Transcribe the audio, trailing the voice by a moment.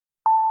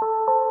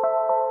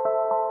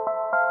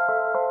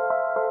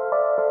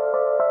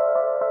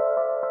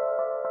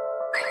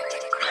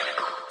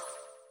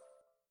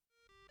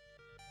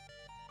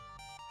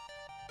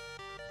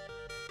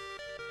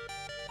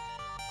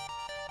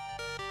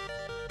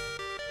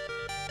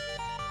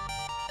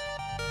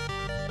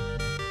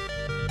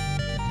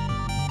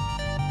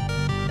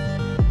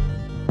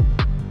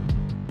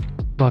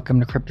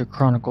Welcome to Cryptic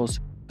Chronicles,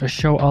 a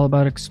show all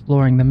about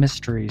exploring the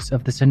mysteries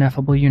of this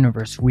ineffable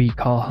universe we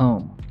call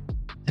home.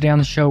 Today on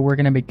the show, we're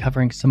going to be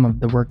covering some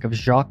of the work of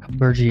Jacques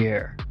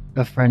Bergier,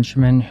 a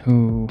Frenchman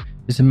who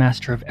is a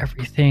master of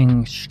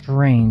everything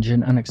strange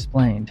and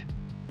unexplained.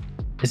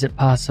 Is it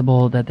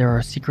possible that there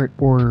are secret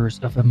orders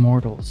of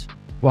immortals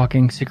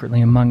walking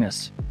secretly among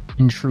us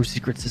in true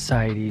secret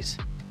societies?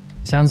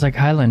 Sounds like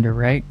Highlander,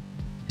 right?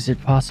 Is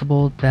it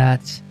possible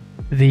that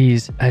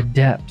these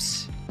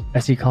adepts,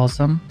 as he calls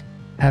them,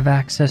 have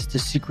access to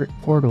secret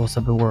portals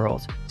of the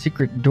world,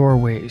 secret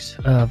doorways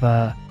of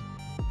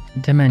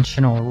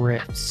dimensional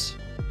rifts,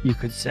 you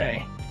could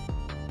say?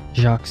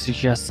 Jacques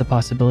suggests the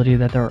possibility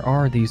that there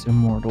are these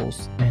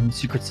immortals and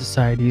secret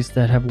societies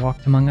that have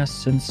walked among us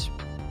since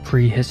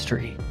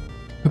prehistory,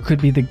 who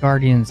could be the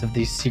guardians of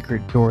these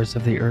secret doors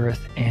of the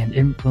earth and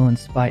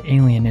influenced by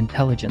alien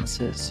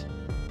intelligences.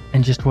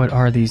 And just what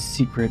are these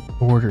secret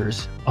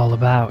orders all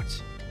about?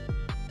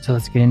 So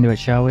let's get into it,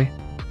 shall we?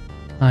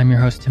 I'm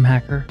your host, Tim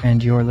Hacker,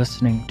 and you're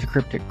listening to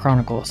Cryptic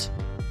Chronicles.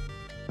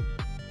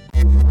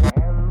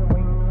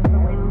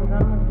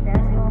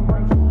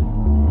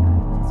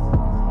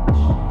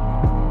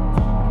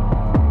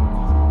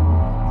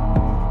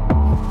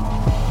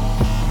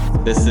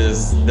 This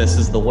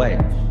is the way.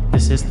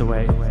 This is the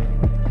way.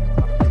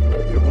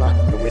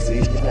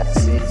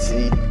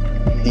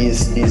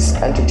 These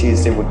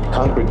entities, they would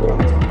congregate.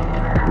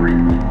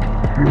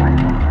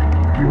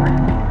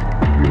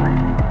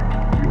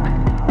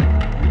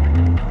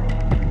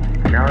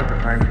 Now is the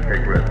time to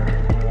take risks.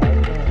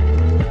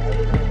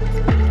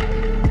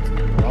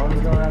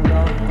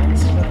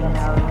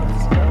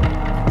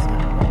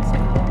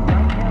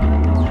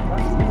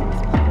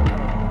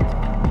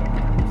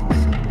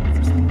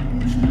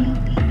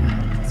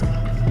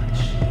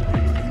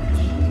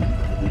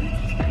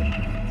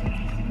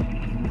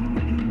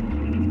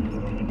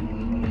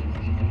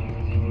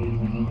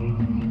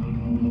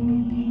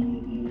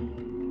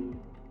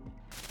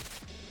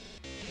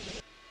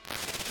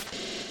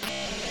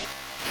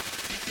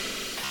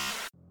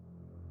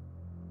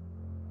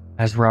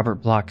 As Robert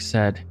Bloch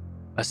said,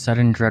 a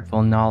sudden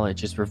dreadful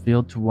knowledge is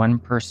revealed to one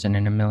person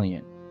in a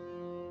million.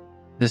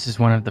 This is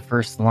one of the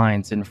first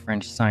lines in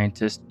French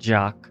scientist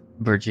Jacques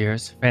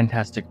Bergier's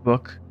fantastic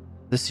book,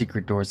 The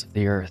Secret Doors of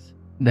the Earth,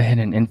 the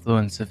hidden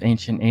influence of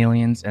ancient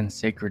aliens and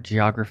sacred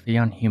geography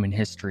on human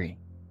history.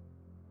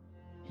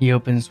 He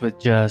opens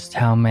with just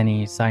how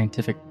many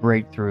scientific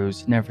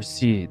breakthroughs never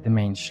see the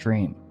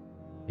mainstream,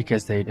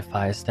 because they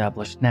defy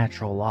established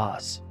natural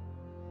laws.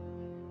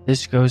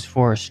 This goes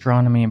for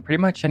astronomy and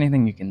pretty much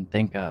anything you can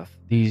think of.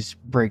 These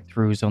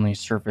breakthroughs only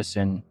surface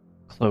in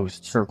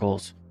closed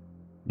circles,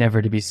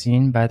 never to be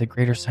seen by the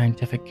greater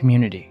scientific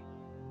community.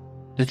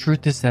 The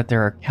truth is that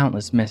there are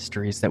countless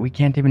mysteries that we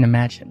can't even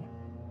imagine.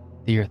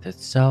 The Earth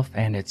itself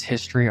and its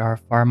history are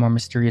far more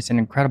mysterious and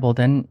incredible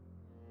than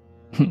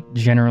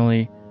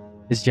generally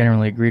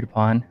agreed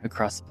upon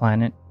across the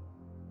planet.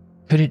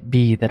 Could it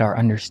be that our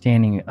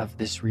understanding of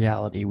this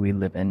reality we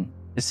live in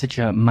is such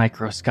a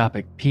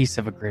microscopic piece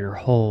of a greater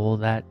whole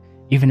that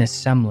even a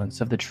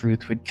semblance of the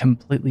truth would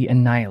completely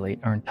annihilate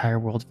our entire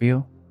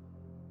worldview?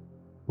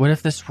 What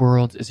if this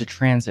world is a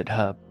transit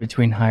hub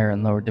between higher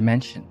and lower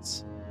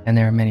dimensions, and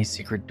there are many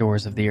secret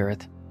doors of the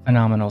earth,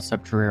 phenomenal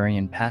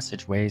subterranean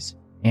passageways,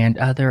 and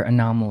other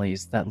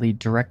anomalies that lead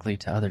directly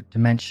to other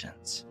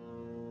dimensions?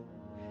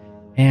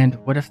 And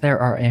what if there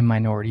are a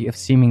minority of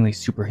seemingly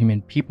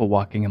superhuman people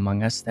walking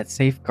among us that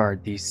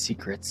safeguard these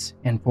secrets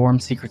and form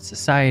secret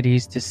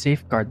societies to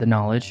safeguard the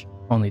knowledge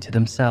only to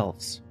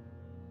themselves?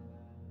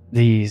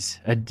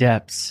 These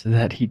adepts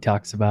that he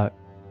talks about.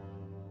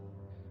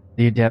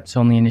 The adepts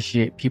only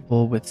initiate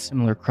people with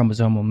similar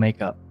chromosomal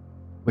makeup,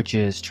 which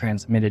is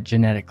transmitted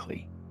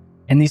genetically.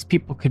 And these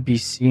people could be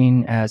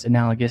seen as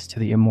analogous to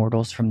the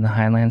immortals from the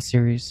Highlander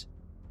series.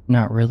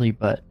 Not really,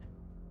 but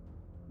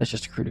that's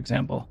just a crude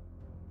example.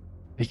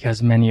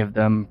 Because many of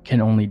them can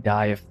only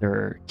die if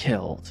they're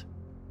killed.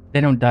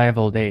 They don't die of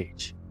old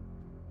age.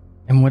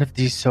 And what if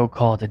these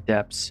so-called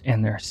adepts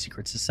and their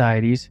secret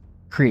societies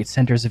create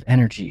centers of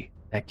energy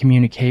that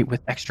communicate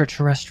with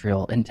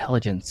extraterrestrial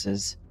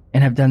intelligences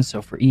and have done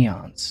so for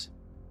eons?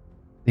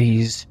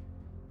 These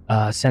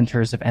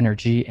centers of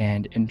energy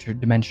and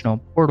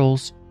interdimensional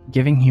portals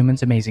giving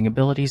humans amazing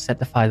abilities that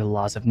defy the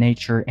laws of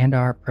nature and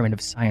our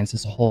primitive science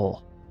as a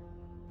whole.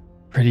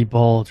 Pretty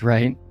bold,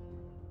 right?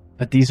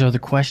 But these are the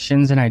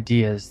questions and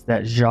ideas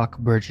that Jacques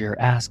Bergier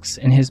asks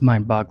in his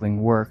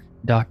mind-boggling work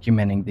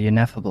documenting the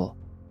ineffable.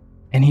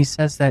 And he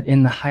says that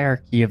in the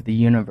hierarchy of the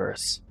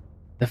universe,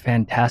 the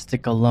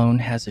fantastic alone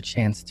has a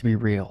chance to be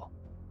real.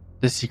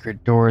 The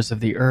Secret Doors of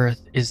the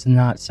Earth is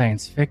not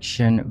science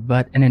fiction,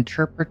 but an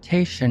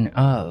interpretation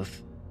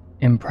of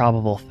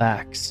improbable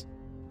facts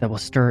that will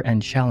stir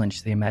and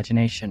challenge the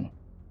imagination.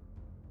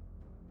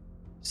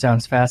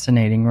 Sounds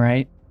fascinating,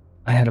 right?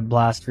 I had a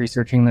blast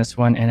researching this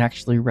one and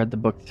actually read the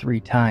book 3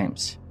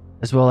 times,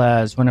 as well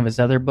as one of his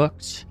other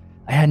books.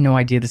 I had no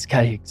idea this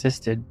guy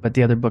existed, but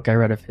the other book I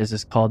read of his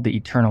is called The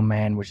Eternal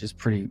Man, which is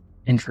pretty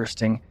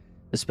interesting,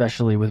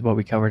 especially with what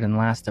we covered in the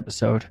last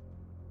episode.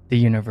 The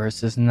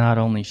universe is not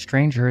only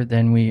stranger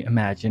than we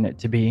imagine it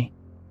to be,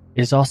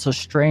 it is also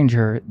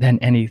stranger than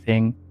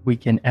anything we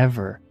can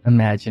ever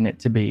imagine it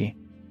to be.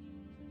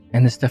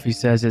 And the stuff he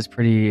says is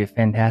pretty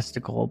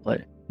fantastical,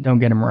 but don't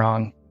get him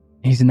wrong.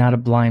 He's not a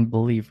blind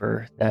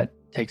believer that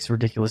takes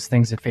ridiculous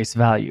things at face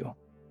value.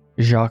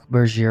 Jacques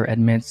Bergier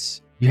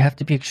admits you have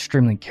to be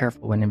extremely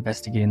careful when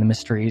investigating the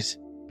mysteries,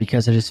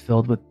 because it is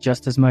filled with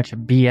just as much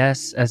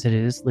BS as it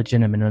is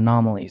legitimate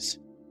anomalies.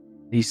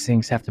 These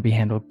things have to be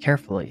handled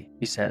carefully,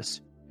 he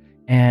says,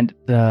 and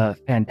the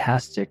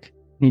fantastic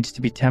needs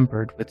to be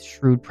tempered with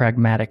shrewd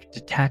pragmatic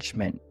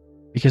detachment,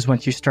 because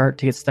once you start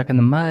to get stuck in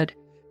the mud,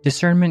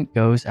 discernment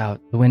goes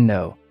out the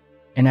window.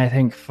 And I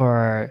think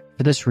for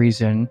this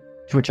reason,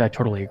 to which I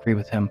totally agree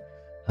with him,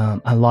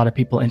 a lot of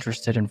people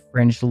interested in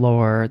fringe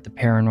lore, the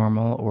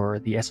paranormal, or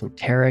the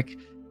esoteric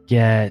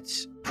get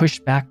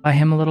pushed back by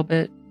him a little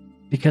bit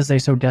because they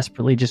so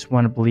desperately just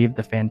want to believe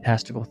the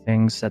fantastical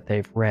things that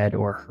they've read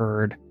or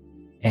heard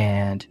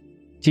and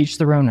teach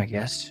their own, I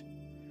guess.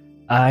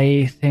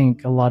 I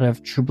think a lot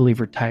of true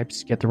believer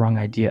types get the wrong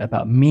idea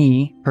about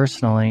me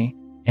personally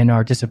and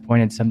are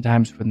disappointed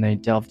sometimes when they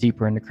delve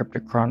deeper into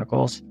cryptic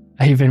chronicles.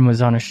 I even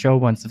was on a show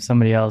once of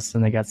somebody else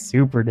and they got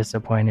super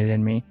disappointed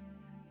in me.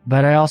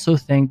 But I also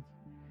think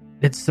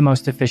it's the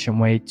most efficient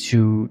way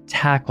to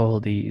tackle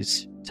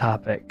these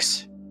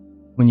topics.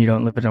 When you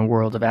don't live in a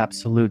world of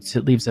absolutes,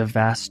 it leaves a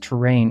vast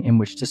terrain in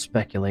which to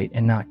speculate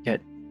and not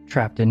get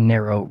trapped in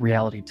narrow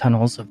reality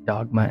tunnels of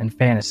dogma and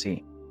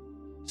fantasy.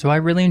 So I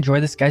really enjoy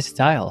this guy's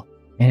style,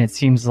 and it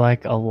seems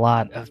like a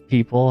lot of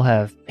people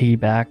have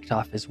piggybacked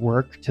off his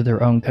work to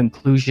their own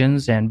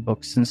conclusions and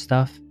books and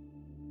stuff.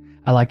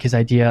 I like his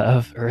idea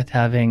of Earth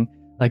having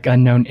like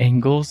unknown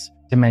angles,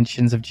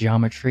 dimensions of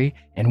geometry,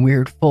 and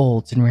weird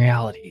folds in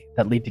reality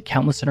that lead to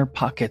countless inner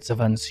pockets of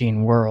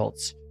unseen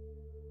worlds.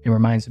 It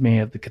reminds me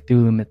of the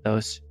Cthulhu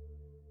mythos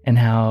and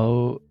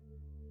how,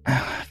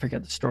 I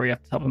forget the story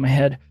off the top of my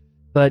head,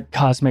 but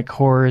cosmic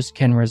horrors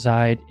can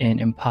reside in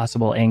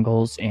impossible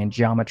angles and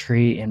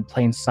geometry in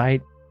plain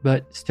sight,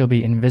 but still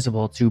be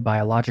invisible to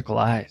biological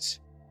eyes.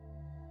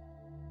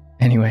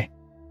 Anyway,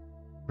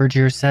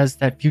 Bergier says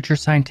that future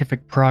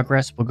scientific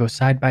progress will go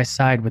side by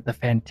side with the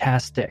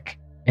fantastic,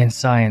 and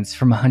science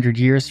from 100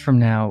 years from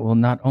now will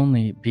not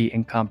only be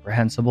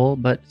incomprehensible,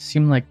 but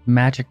seem like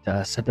magic to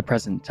us at the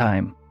present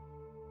time.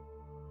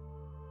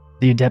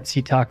 The adepts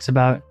he talks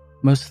about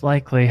most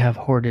likely have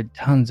hoarded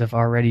tons of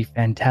already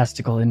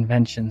fantastical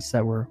inventions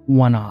that were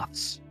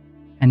one-offs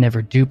and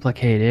never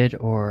duplicated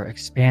or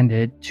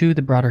expanded to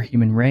the broader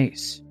human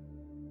race.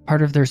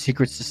 Part of their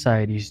secret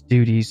society's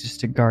duties is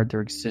to guard their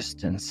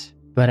existence,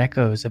 but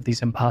echoes of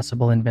these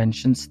impossible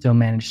inventions still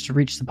manage to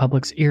reach the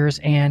public's ears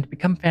and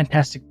become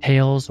fantastic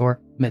tales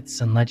or myths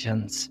and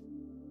legends.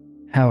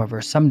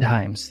 However,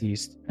 sometimes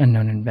these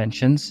unknown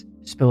inventions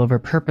spill over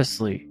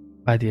purposely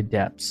by the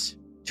adepts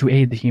to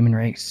aid the human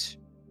race,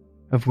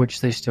 of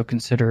which they still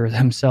consider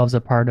themselves a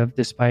part of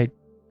despite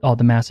all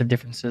the massive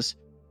differences.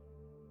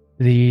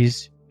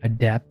 These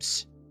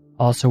adepts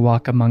also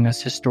walk among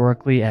us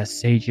historically as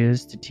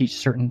sages to teach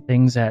certain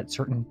things at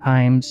certain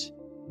times,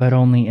 but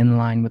only in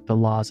line with the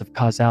laws of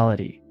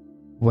causality,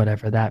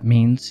 whatever that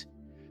means.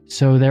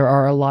 So there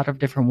are a lot of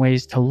different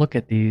ways to look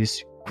at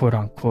these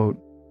quote-unquote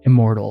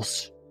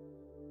immortals.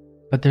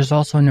 But there's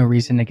also no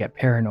reason to get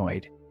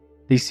paranoid.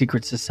 These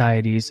secret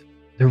societies,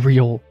 the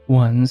real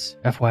ones,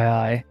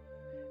 FYI,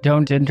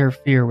 don't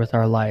interfere with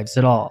our lives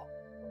at all.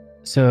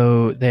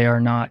 So they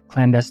are not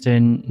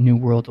clandestine New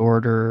World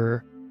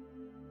Order,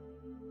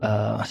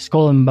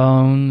 Skull and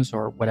Bones,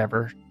 or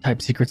whatever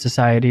type secret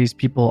societies.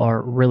 People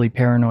are really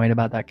paranoid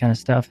about that kind of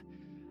stuff.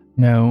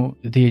 No,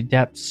 the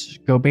adepts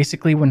go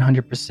basically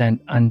 100%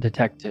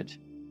 undetected.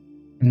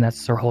 And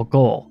that's their whole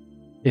goal.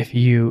 If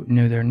you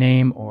knew their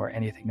name or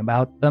anything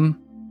about them,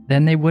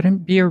 then they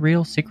wouldn't be a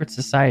real secret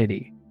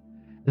society.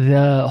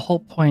 The whole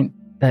point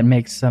that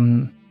makes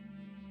them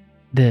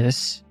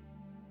this,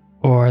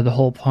 or the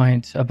whole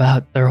point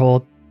about their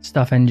whole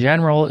stuff in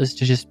general, is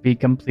to just be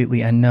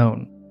completely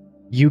unknown.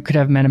 You could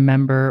have met a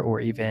member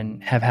or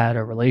even have had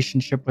a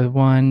relationship with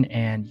one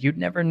and you'd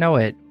never know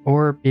it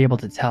or be able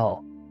to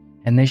tell.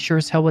 And they sure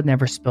as hell would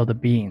never spill the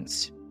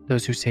beans.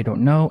 Those who say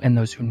don't know and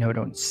those who know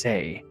don't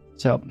say.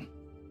 So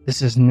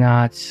this is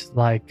not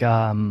like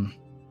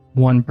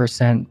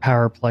 1%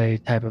 power play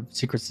type of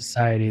secret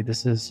society.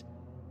 This is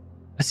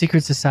a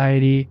secret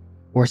society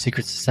or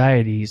secret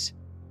societies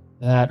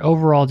that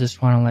overall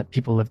just want to let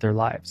people live their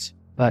lives,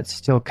 but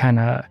still kind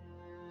of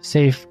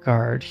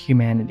safeguard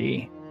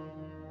humanity.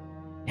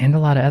 And a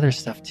lot of other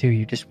stuff too,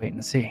 you just wait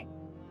and see.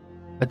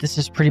 But this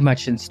is pretty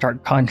much in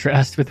stark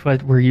contrast with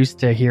what we're used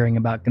to hearing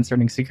about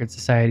concerning secret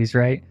societies,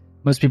 right?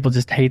 Most people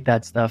just hate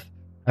that stuff.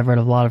 I've read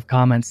a lot of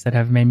comments that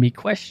have made me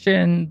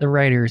question the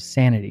writer's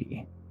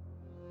sanity.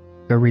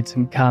 Go read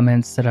some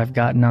comments that I've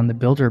gotten on the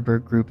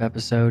Bilderberg group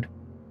episode.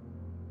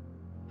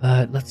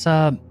 But let's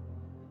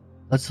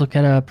look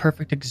at a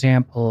perfect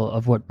example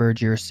of what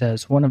Bergier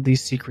says one of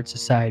these secret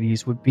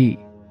societies would be.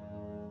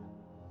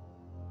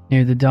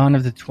 Near the dawn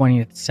of the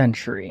 20th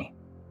century,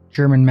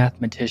 German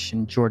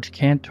mathematician George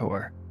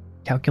Cantor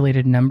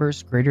calculated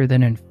numbers greater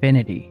than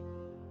infinity,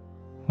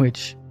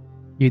 which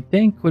you'd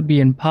think would be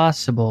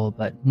impossible,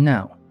 but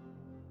no.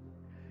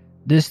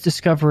 This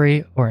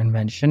discovery, or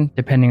invention,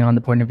 depending on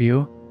the point of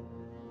view,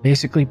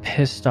 basically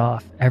pissed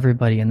off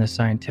everybody in the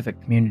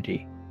scientific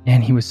community,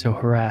 and he was so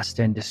harassed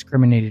and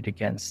discriminated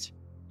against,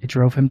 it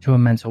drove him to a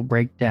mental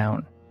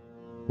breakdown,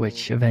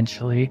 which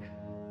eventually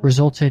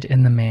resulted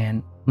in the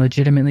man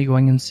legitimately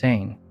going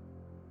insane.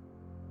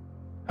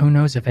 Who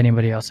knows if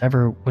anybody else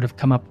ever would have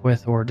come up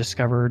with or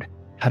discovered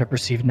how to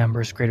perceive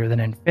numbers greater than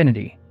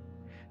infinity.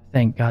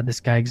 Thank God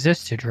this guy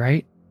existed,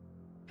 right?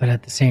 But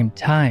at the same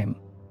time,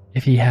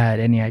 if he had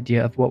any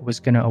idea of what was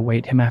going to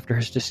await him after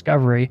his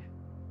discovery,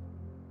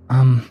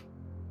 do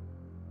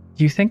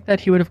you think that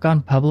he would have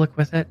gone public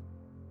with it?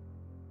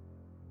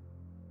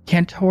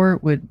 Cantor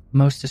would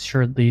most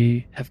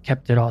assuredly have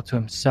kept it all to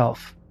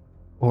himself,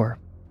 or,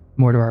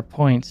 more to our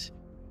point,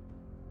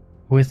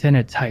 within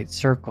a tight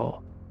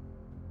circle,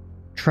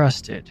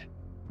 trusted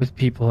with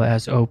people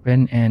as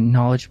open and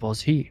knowledgeable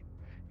as he,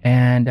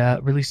 and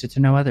released it to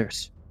no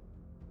others.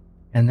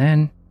 And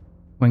then,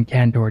 when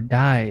Cantor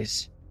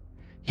dies,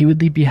 he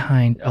would leave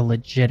behind a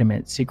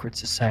legitimate secret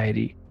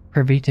society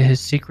privy to his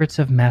secrets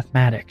of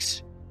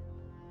mathematics.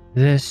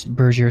 This,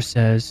 Bergier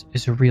says,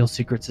 is a real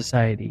secret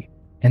society,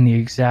 and the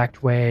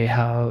exact way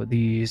how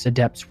these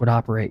adepts would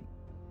operate.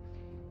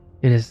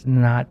 It is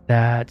not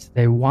that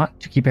they want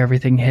to keep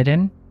everything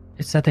hidden,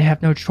 it's that they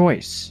have no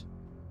choice.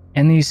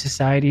 And these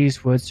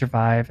societies would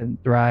survive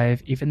and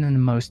thrive even in the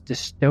most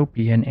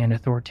dystopian and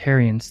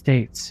authoritarian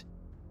states.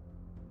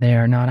 They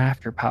are not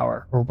after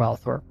power or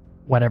wealth or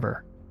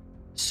whatever.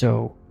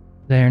 So,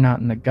 they are not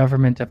in the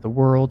government of the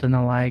world and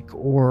the like,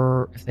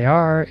 or if they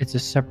are, it's a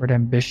separate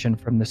ambition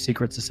from the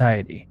secret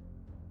society.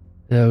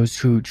 Those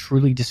who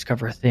truly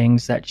discover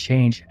things that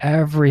change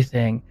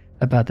everything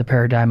about the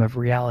paradigm of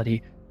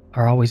reality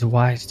are always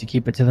wise to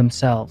keep it to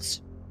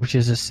themselves, which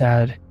is a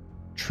sad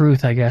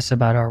truth, I guess,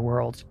 about our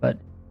world. But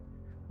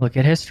look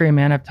at history,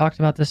 man. I've talked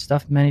about this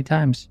stuff many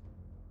times.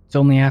 It's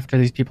only after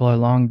these people are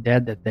long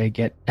dead that they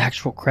get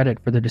actual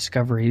credit for their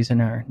discoveries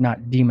and are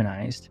not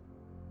demonized.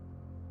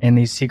 And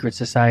these secret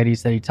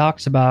societies that he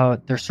talks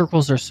about, their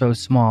circles are so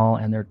small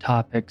and their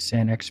topics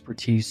and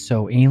expertise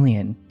so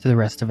alien to the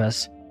rest of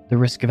us, the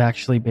risk of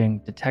actually being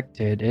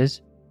detected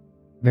is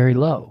very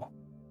low.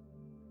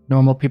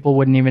 Normal people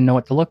wouldn't even know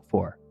what to look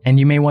for. And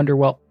you may wonder,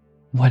 well,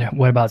 what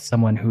about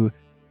someone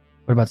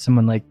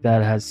like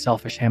that has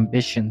selfish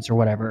ambitions or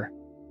whatever?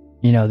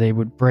 You know, they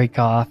would break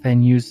off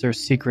and use their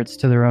secrets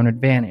to their own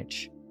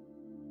advantage.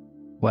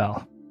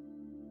 Well,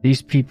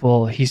 these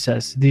people, he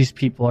says, these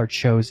people are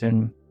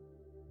chosen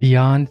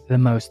beyond the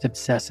most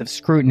obsessive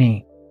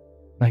scrutiny.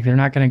 Like, they're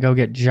not going to go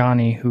get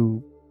Johnny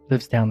who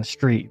lives down the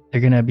street.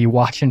 They're going to be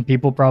watching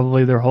people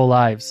probably their whole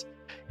lives.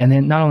 And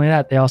then not only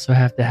that, they also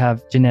have to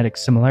have genetic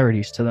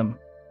similarities to them.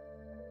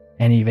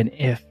 And even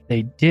if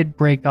they did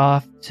break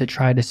off to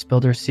try to spill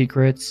their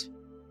secrets,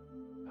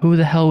 who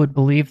the hell would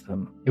believe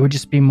them? It would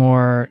just be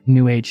more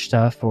new age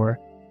stuff, or,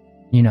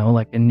 you know,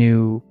 like a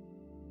new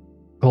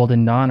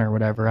Golden Dawn or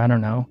whatever. I don't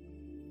know.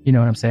 You know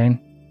what I'm saying?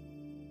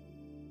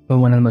 But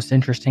one of the most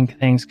interesting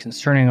things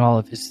concerning all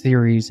of his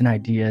theories and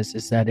ideas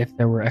is that if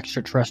there were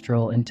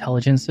extraterrestrial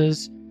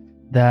intelligences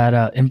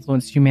that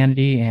influence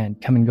humanity and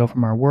come and go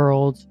from our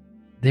world,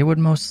 they would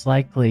most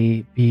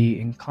likely be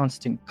in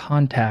constant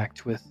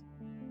contact with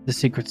the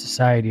secret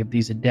society of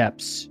these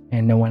adepts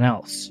and no one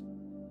else.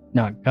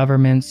 Not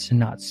governments,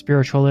 not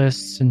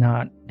spiritualists,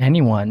 not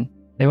anyone.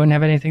 They wouldn't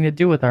have anything to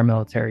do with our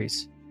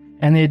militaries.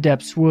 And the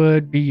adepts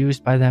would be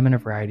used by them in a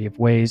variety of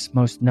ways,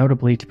 most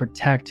notably to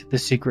protect the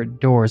secret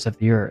doors of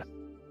the Earth.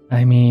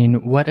 I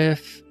mean, what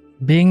if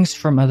beings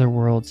from other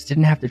worlds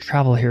didn't have to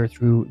travel here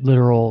through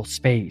literal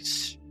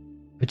space,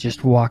 but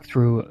just walk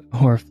through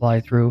or fly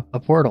through a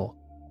portal?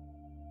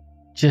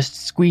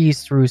 Just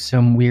squeeze through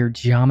some weird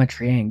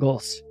geometry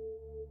angles.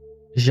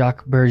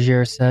 Jacques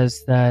Bergier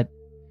says that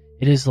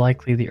it is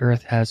likely the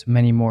Earth has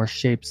many more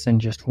shapes than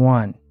just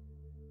one,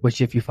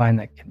 which if you find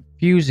that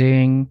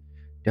confusing,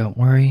 don't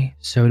worry,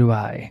 so do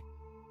I.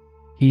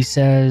 He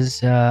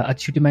says a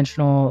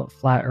two-dimensional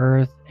flat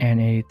Earth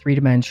and a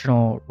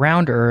three-dimensional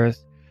round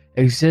Earth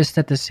exist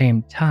at the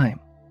same time,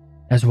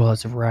 as well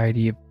as a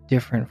variety of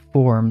different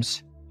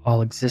forms,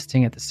 all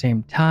existing at the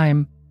same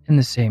time in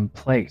the same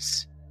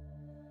place.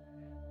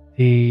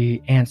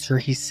 The answer,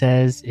 he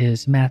says,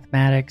 is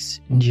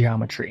mathematics and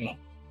geometry.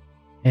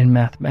 In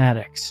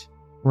mathematics,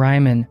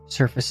 Riemann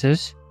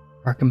surfaces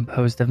are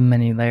composed of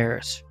many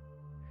layers.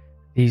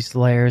 These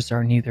layers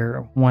are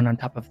neither one on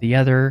top of the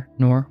other,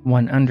 nor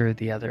one under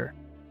the other.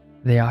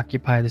 They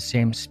occupy the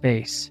same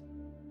space,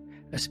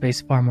 a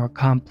space far more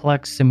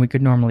complex than we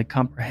could normally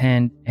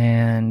comprehend,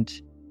 and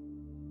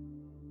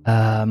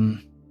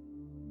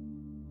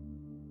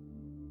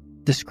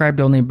described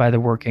only by the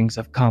workings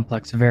of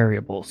complex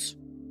variables.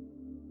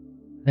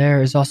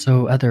 There is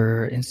also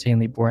other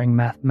insanely boring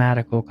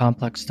mathematical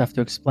complex stuff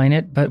to explain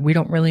it, but we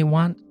don't really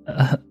want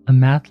a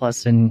math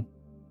lesson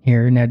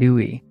here, now do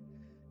we?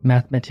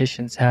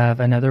 Mathematicians have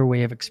another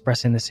way of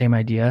expressing the same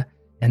idea,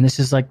 and this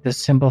is like the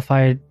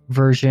simplified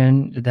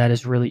version that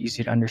is really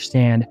easy to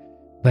understand,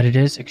 but it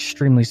is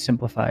extremely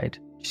simplified.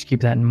 Just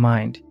keep that in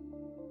mind.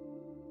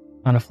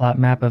 On a flat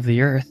map of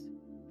the Earth,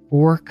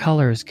 4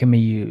 colors can be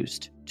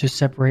used to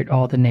separate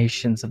all the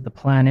nations of the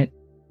planet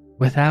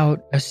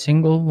without a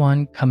single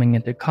one coming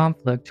into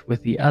conflict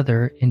with the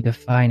other in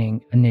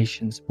defining a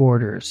nation's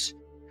borders.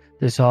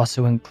 This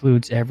also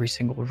includes every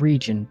single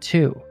region,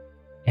 too.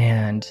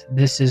 And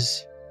this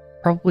is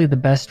probably the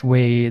best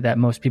way that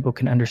most people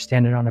can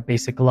understand it on a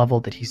basic level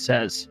that he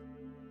says.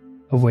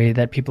 A way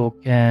that people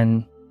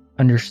can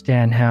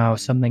understand how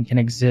something can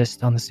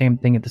exist on the same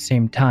thing at the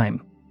same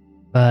time.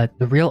 But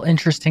the real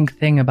interesting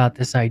thing about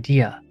this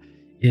idea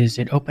is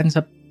it opens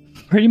up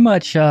pretty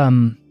much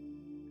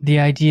the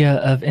idea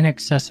of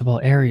inaccessible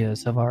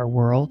areas of our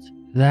world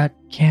that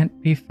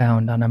can't be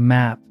found on a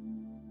map.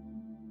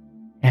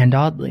 And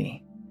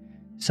oddly,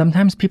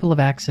 sometimes people have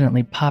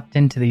accidentally popped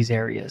into these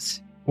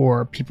areas,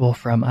 or people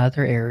from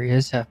other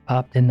areas have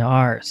popped into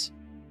ours.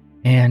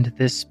 And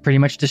this pretty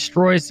much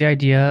destroys the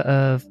idea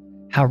of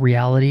how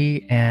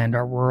reality and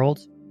our world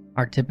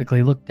are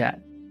typically looked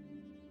at.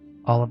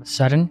 All of a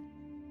sudden,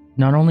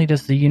 not only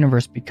does the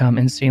universe become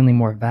insanely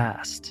more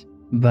vast,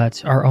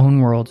 but our own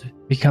world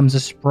becomes a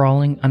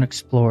sprawling,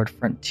 unexplored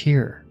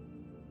frontier.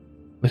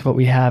 With what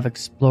we have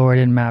explored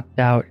and mapped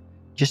out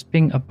just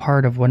being a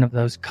part of one of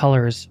those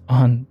colors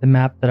on the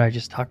map that I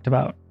just talked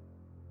about.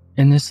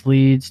 And this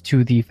leads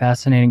to the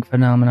fascinating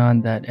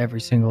phenomenon that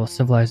every single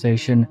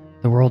civilization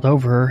the world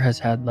over has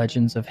had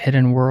legends of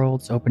hidden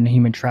worlds open to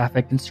human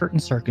traffic in certain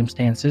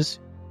circumstances.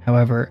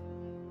 However,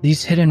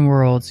 these hidden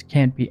worlds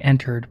can't be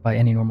entered by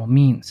any normal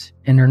means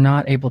and are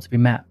not able to be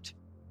mapped.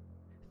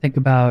 Think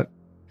about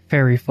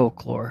fairy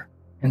folklore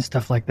and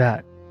stuff like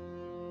that.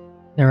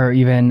 There are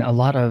even a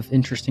lot of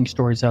interesting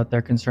stories out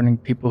there concerning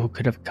people who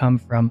could have come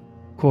from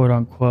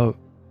quote-unquote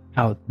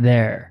out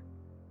there,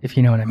 if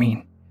you know what I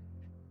mean.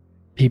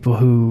 People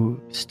who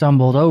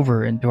stumbled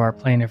over into our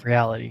plane of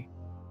reality.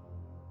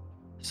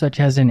 Such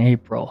as in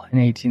April in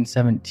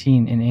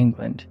 1817 in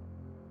England.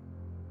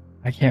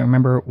 I can't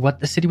remember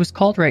what the city was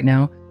called right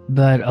now,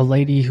 but a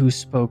lady who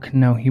spoke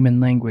no human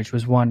language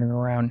was wandering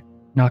around,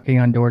 knocking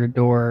on door to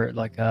door,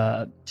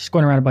 just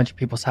going around a bunch of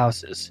people's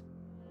houses.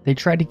 They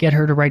tried to get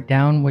her to write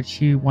down what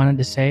she wanted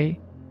to say,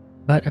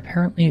 but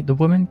apparently the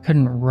woman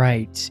couldn't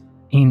write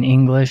in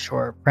English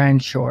or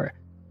French or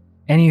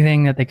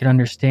anything that they could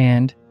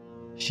understand.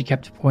 She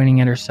kept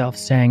pointing at herself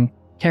saying,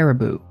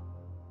 caribou.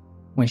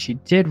 When she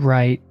did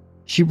write,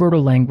 she wrote a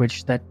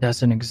language that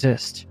doesn't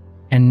exist,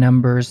 and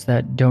numbers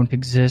that don't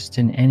exist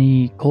in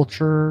any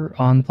culture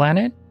on the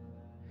planet.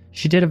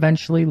 She did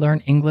eventually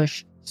learn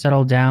English,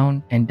 settled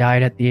down, and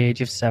died at the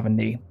age of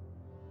 70.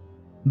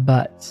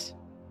 But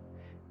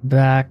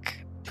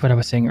back to what I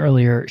was saying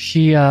earlier,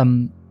 she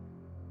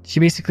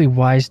basically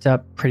wised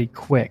up pretty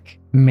quick,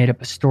 made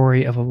up a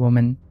story of a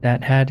woman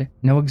that had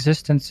no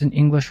existence in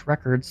English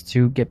records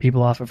to get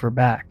people off of her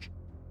back.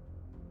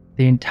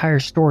 The entire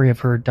story of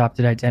her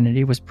adopted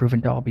identity was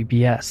proven to all be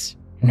BS,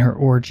 and her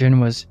origin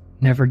was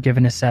never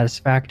given a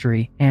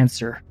satisfactory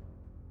answer.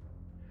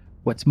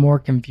 What's more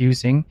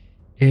confusing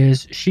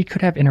is she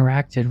could have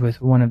interacted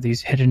with one of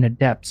these hidden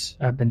adepts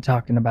I've been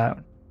talking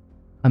about.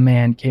 A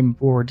man came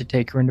forward to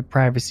take her into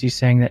privacy,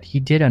 saying that he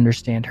did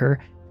understand her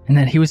and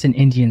that he was an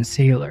Indian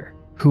sailor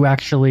who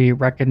actually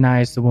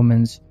recognized the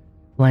woman's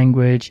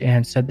language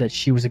and said that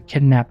she was a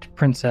kidnapped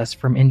princess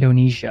from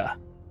Indonesia.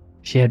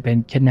 She had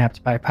been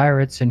kidnapped by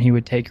pirates and he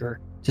would take her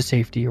to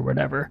safety or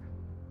whatever.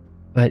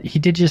 But he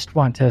did just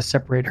want to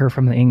separate her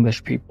from the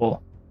English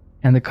people,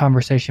 and the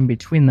conversation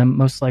between them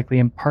most likely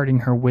imparting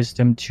her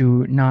wisdom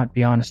to not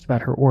be honest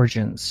about her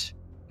origins,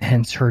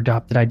 hence her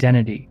adopted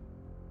identity,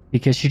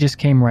 because she just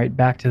came right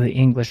back to the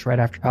English right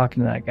after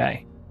talking to that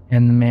guy,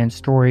 and the man's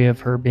story of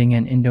her being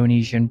an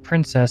Indonesian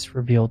princess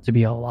revealed to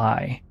be a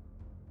lie.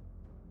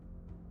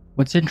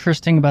 What's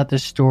interesting about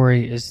this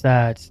story is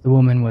that the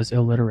woman was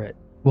illiterate.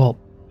 Well,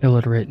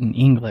 illiterate in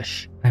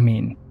English,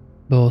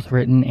 both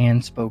written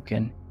and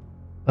spoken.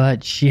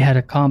 But she had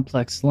a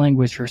complex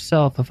language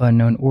herself of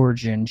unknown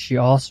origin. She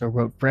also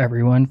wrote for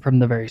everyone from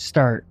the very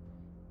start.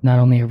 Not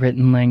only a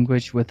written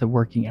language with a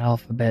working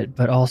alphabet,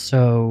 but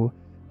also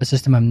a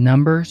system of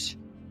numbers.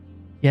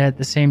 Yet at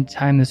the same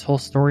time, this whole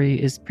story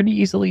is pretty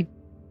easily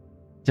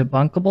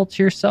debunkable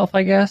to yourself,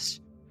 I guess.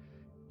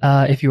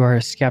 If you are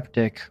a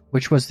skeptic,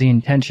 which was the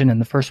intention in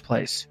the first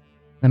place.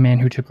 The man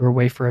who took her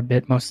away for a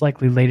bit most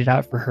likely laid it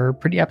out for her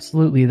pretty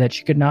absolutely that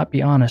she could not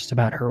be honest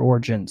about her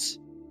origins.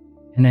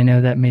 And I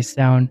know that may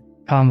sound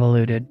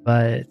convoluted,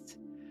 but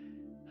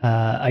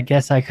I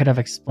guess I could have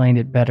explained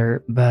it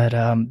better. But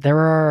there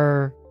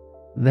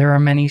are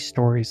many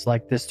stories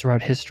like this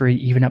throughout history,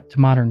 even up to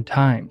modern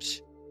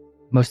times.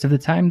 Most of the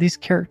time, these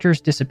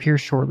characters disappear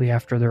shortly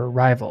after their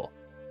arrival.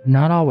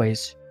 Not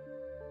always.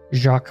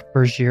 Jacques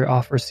Bergier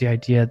offers the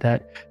idea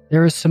that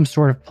there is some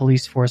sort of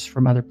police force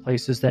from other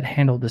places that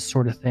handle this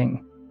sort of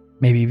thing.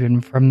 Maybe even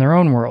from their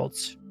own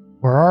worlds.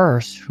 Or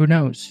ours, who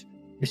knows?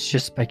 It's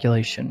just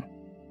speculation.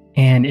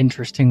 And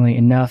interestingly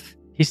enough,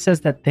 he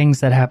says that things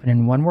that happen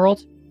in one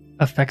world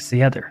affects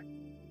the other.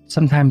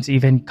 Sometimes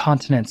even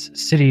continents,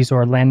 cities,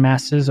 or land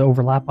masses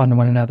overlap on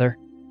one another,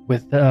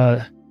 with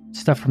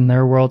stuff from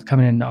their world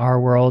coming into our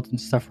world and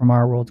stuff from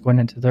our world going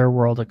into their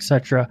world,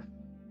 etc.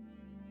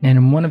 And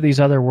in one of these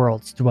other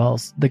worlds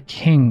dwells the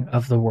king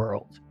of the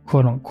world,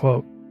 quote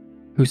unquote,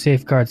 who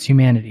safeguards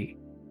humanity.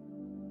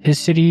 His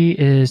city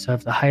is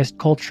of the highest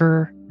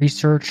culture,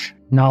 research,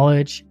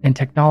 knowledge, and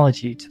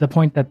technology, to the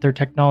point that their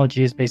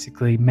technology is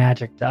basically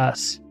magic to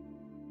us.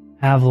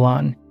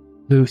 Avalon,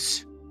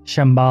 Luce,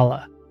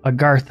 Shambhala,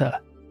 Agartha,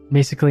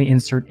 basically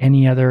insert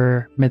any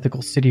other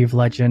mythical city of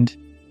legend,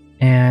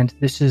 and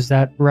this is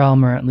that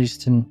realm, or at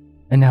least an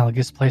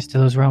analogous place to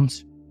those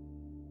realms.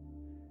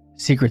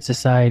 Secret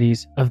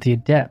societies of the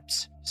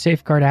Adepts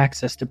safeguard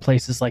access to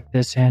places like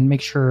this and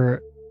make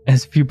sure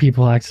as few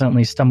people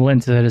accidentally stumble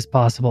into it as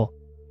possible.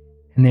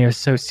 And they are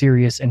so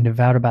serious and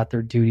devout about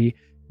their duty,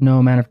 no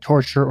amount of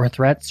torture or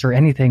threats or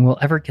anything will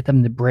ever get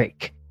them to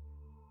break.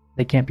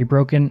 They can't be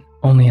broken,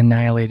 only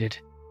annihilated.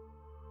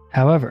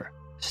 However,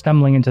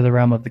 stumbling into the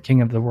realm of the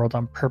king of the world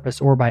on purpose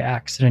or by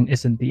accident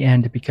isn't the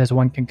end, because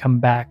one can come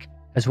back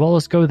as well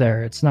as go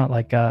there. It's not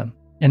like an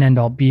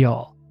end-all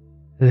be-all.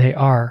 They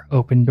are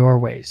open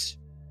doorways,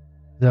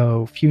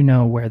 though few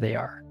know where they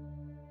are.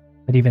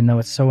 But even though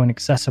it's so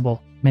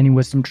inaccessible, many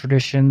wisdom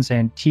traditions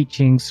and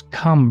teachings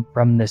come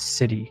from this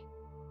city.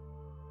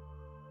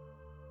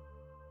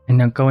 And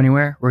don't go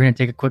anywhere, we're going to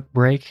take a quick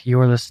break.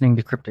 You're listening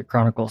to Cryptic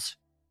Chronicles.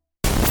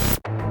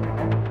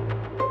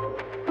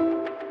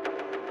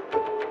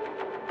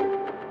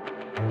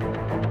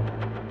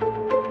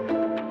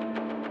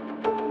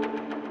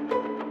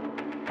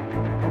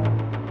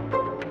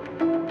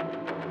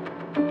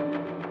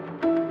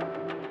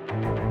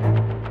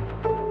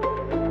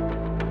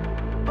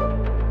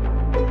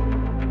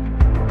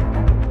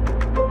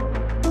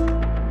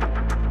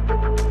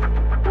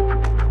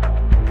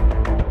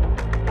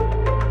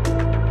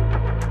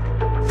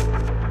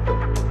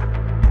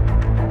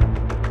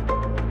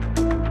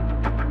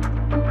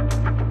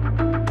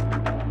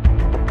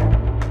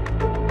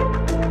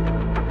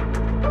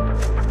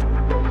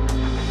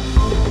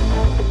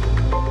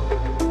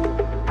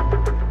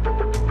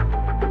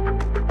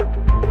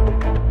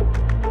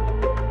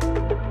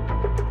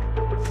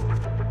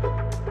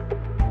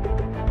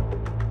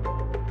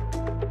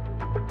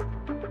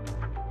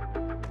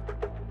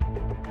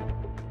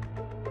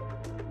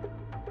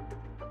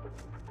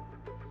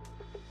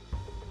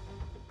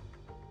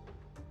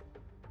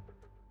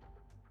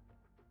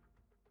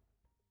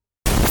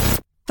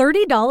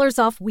 $30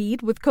 off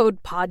weed with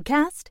code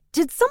PODCAST?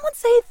 Did someone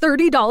say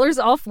 $30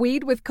 off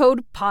weed with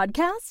code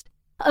PODCAST?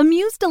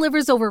 Amuse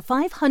delivers over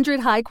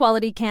 500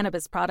 high-quality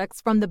cannabis products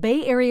from the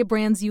Bay Area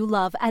brands you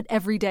love at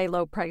everyday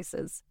low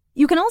prices.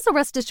 You can also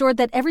rest assured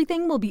that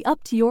everything will be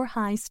up to your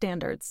high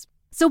standards.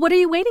 So what are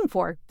you waiting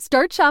for?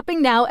 Start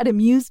shopping now at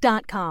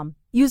Amuse.com.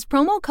 Use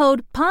promo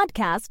code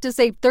PODCAST to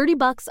save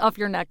 $30 off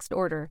your next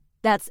order.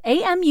 That's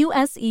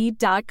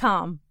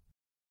AMUSE.com.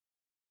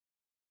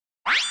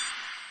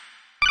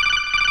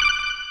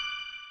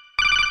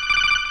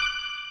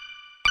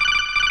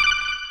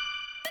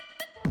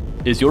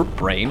 Is your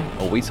brain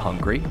always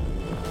hungry?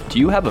 Do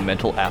you have a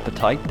mental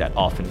appetite that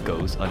often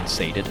goes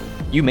unsated?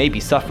 You may be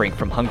suffering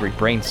from hungry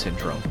brain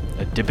syndrome,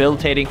 a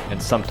debilitating and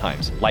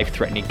sometimes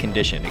life-threatening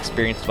condition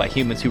experienced by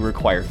humans who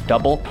require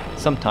double,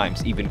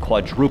 sometimes even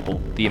quadruple,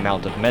 the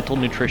amount of mental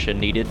nutrition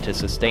needed to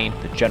sustain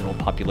the general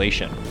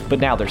population. But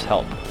now there's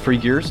help. For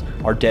years,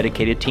 our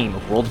dedicated team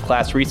of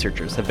world-class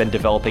researchers have been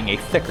developing a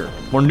thicker,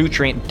 more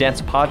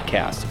nutrient-dense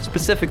podcast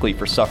specifically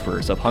for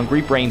sufferers of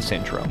hungry brain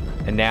syndrome,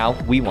 and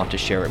now we want to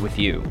share it with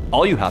you.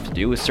 All you have to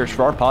do is search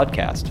for our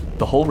podcast,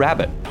 The Whole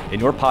Rabbit, in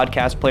your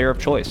podcast player of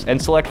choice,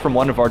 and select from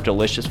one of our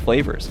delicious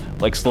flavors,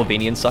 like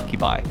Slovenian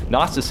succubi,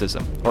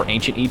 Gnosticism, or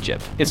Ancient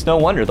Egypt. It's no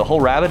wonder The Whole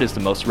Rabbit is the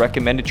most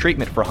recommended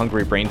treatment for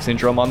hungry brain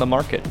syndrome on the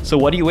market. So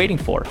what are you waiting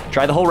for?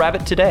 Try The Whole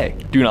Rabbit today.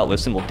 Do not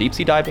listen while deep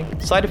sea diving.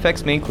 Side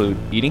effects may include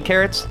eating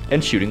carrots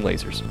and shooting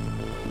lasers.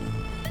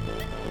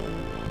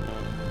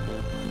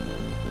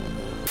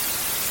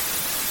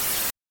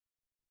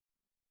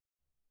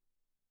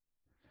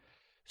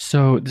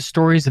 So the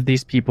stories of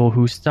these people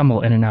who stumble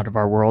in and out of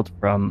our world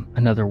from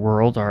another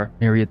world are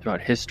myriad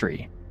throughout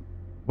history.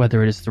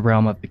 Whether it is the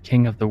realm of the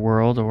king of the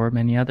world or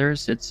many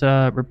others, it's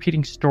a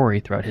repeating story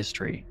throughout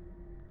history.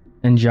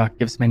 And Jacques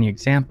gives many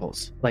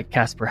examples, like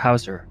Caspar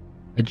Hauser,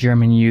 a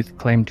German youth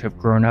claimed to have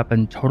grown up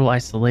in total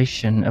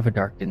isolation of a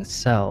darkened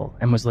cell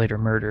and was later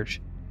murdered.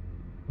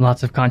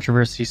 Lots of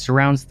controversy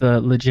surrounds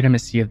the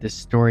legitimacy of this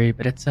story,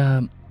 but it's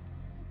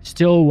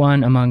still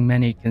one among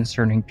many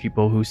concerning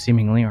people who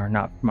seemingly are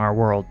not from our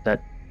world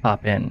that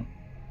pop in.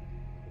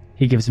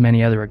 He gives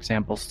many other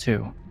examples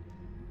too.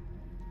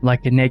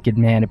 Like a naked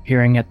man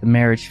appearing at the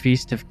marriage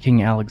feast of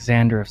King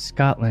Alexander of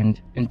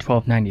Scotland in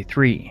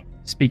 1293,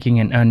 speaking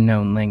an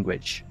unknown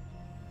language.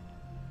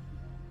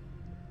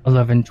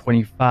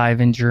 1125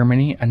 in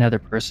Germany, another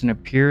person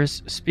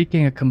appears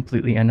speaking a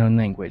completely unknown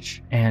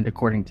language, and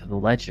according to the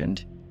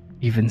legend,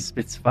 even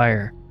spits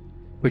fire.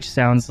 which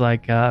sounds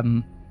like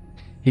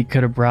he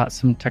could have brought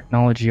some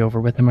technology over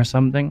with him or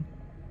something.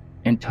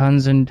 And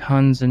tons and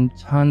tons and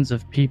tons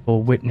of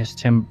people witnessed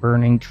him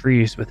burning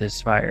trees with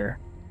his fire,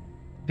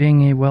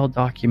 being a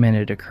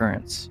well-documented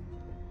occurrence.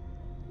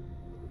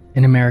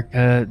 In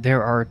America,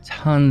 there are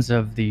tons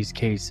of these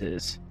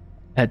cases.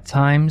 At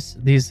times,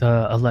 these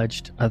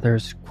alleged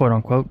others,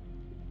 quote-unquote,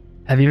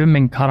 have even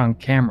been caught on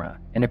camera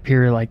and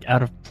appear like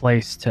out of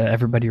place to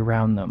everybody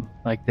around them.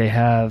 Like they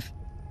have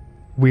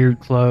weird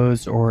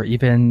clothes or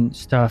even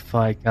stuff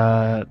like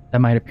that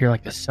might appear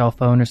like a cell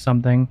phone or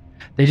something.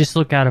 They just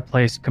look out of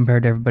place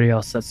compared to everybody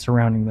else that's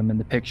surrounding them in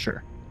the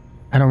picture.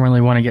 I don't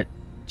really want to get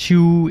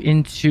too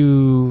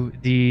into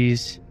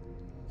these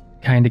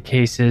kind of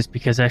cases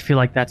because I feel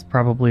like that's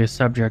probably a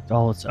subject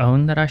all its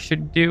own that I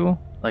should do,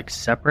 like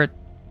separate.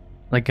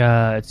 Like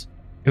it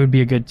would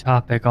be a good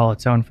topic all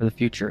its own for the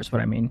future is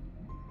what I mean.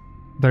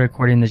 But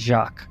according to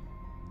Jacques,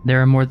 there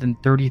are more than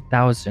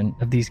 30,000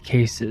 of these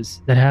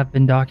cases that have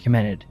been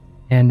documented.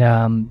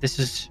 And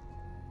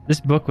this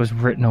book was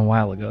written a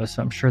while ago,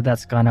 so I'm sure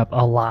that's gone up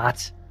a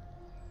lot.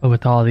 But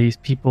with all these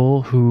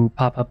people who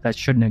pop up that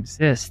shouldn't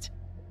exist,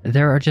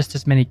 there are just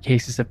as many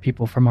cases of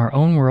people from our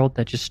own world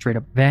that just straight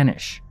up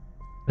vanish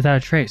without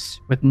a trace,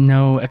 with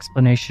no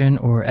explanation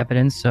or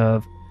evidence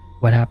of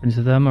what happened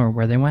to them or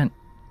where they went.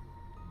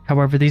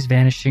 However, these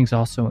vanishings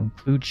also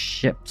include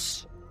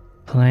ships,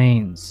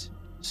 planes,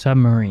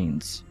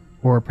 submarines,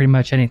 or pretty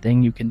much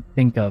anything you can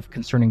think of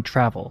concerning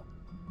travel.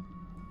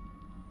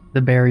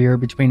 The barrier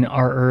between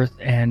our Earth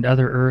and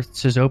other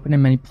Earths is open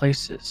in many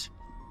places,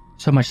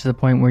 so much to the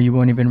point where you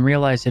won't even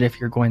realize it if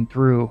you're going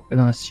through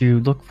unless you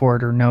look for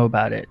it or know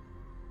about it,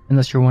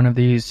 unless you're one of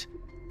these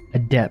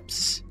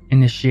adepts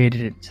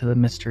initiated into the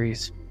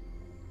mysteries.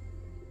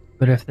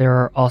 But if there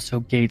are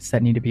also gates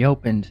that need to be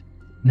opened,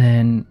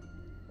 then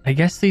I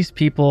guess these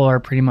people are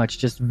pretty much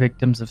just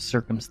victims of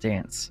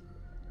circumstance,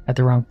 at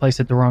the wrong place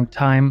at the wrong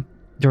time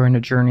during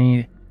a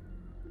journey,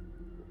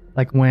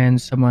 like when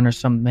someone or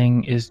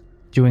something is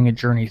doing a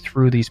journey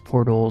through these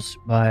portals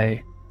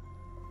by,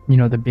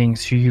 the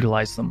beings who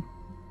utilize them.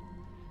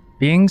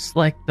 Beings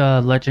like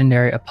the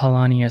legendary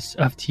Apollonius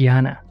of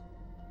Tyana,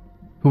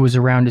 who was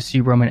around to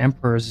see Roman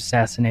emperors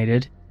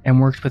assassinated and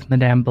worked with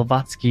Madame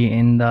Blavatsky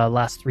in the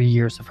last 3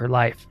 years of her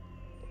life.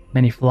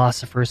 Many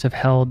philosophers have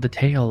held the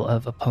tale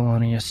of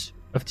Apollonius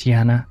of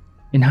Tyana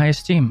in high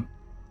esteem.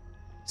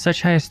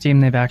 Such high esteem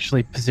they've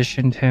actually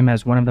positioned him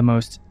as one of the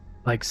most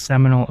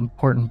seminal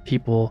important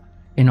people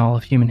in all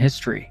of human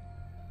history.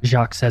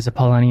 Jacques says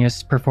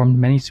Apollonius performed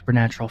many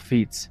supernatural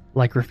feats,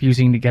 like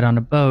refusing to get on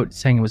a boat,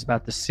 saying it was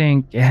about to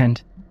sink,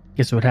 and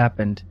guess what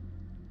happened?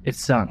 It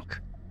sunk.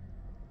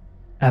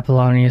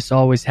 Apollonius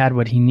always had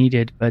what he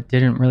needed, but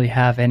didn't really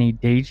have any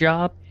day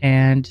job,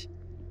 and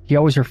he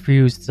always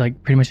refused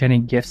pretty much any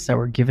gifts that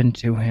were given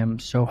to him.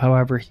 So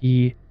however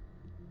he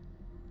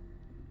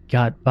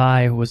got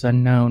by was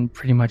unknown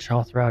pretty much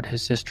all throughout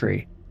his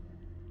history.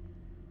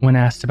 When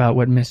asked about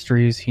what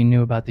mysteries he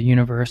knew about the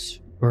universe,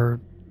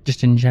 or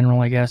just in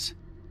general, I guess,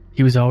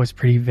 he was always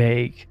pretty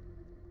vague,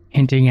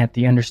 hinting at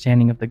the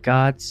understanding of the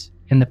gods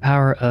and the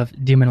power of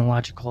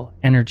demonological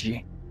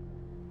energy.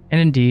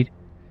 And indeed,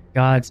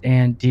 gods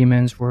and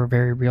demons were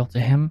very real to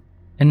him,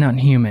 and not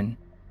human,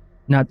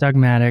 not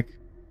dogmatic,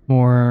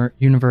 more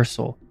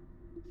universal.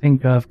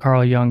 Think of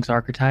Carl Jung's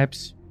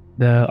archetypes.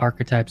 The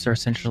archetypes are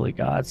essentially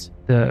gods,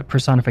 the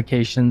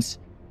personifications,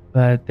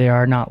 but they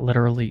are not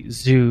literally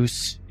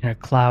Zeus in a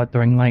cloud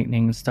throwing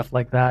lightning and stuff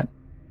like that.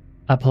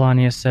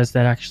 Apollonius says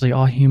that actually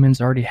all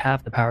humans already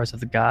have the powers of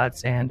the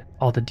gods and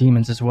all the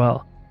demons as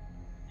well.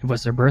 It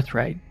was their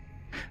birthright.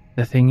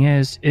 The thing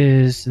is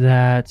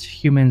that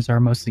humans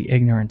are mostly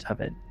ignorant of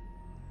it.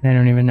 They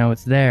don't even know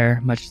it's there,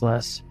 much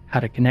less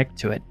how to connect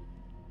to it.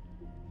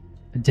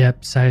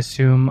 Adepts, I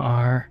assume,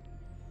 are,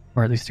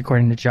 or at least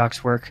according to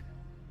Jacques' work,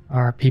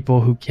 are people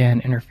who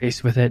can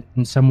interface with it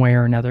in some way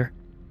or another.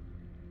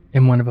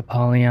 In one of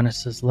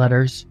Apollonius's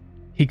letters,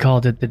 he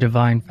called it the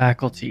divine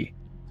faculty.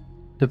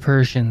 The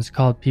Persians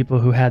called people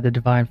who had the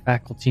divine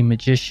faculty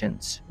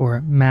magicians,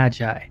 or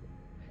magi.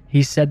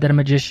 He said that a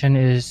magician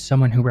is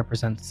someone who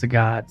represents the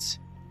gods.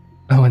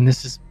 Oh, and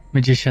this is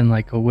magician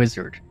like a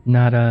wizard,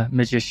 not a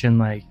magician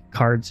like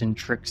cards and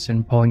tricks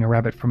and pulling a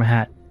rabbit from a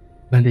hat.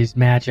 But these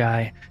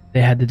magi,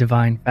 they had the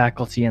divine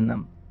faculty in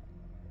them.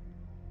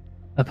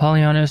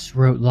 Apollonius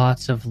wrote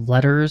lots of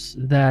letters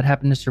that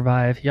happened to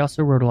survive. He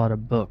also wrote a lot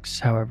of books.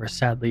 However,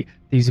 sadly,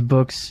 these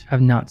books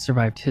have not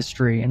survived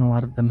history, and a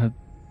lot of them have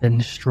been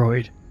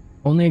destroyed,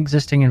 only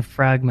existing in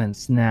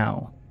fragments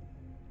now.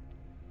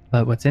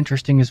 But what's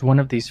interesting is one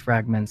of these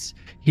fragments,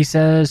 he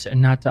says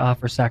not to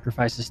offer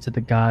sacrifices to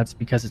the gods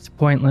because it's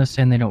pointless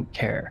and they don't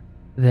care.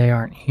 They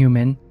aren't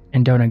human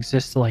and don't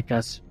exist like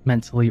us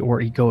mentally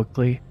or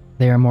egoically.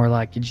 They are more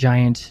like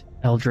giant,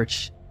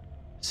 eldritch,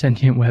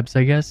 sentient webs,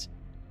 I guess.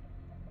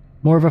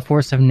 More of a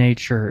force of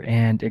nature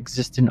and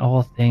exist in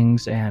all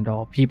things and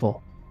all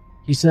people.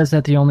 He says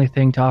that the only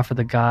thing to offer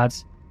the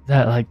gods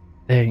that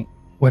they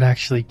would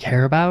actually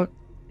care about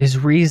is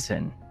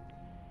reason,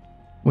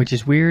 which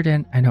is weird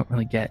and I don't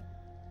really get.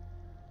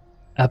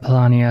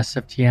 Apollonius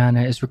of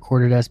Tyana is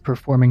recorded as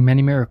performing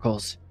many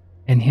miracles,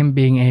 and him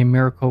being a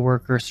miracle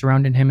worker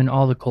surrounded him in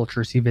all the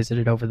cultures he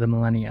visited over the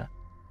millennia.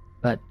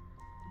 But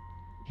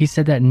he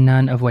said that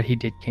none of what he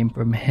did came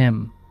from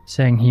him,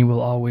 saying he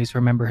will always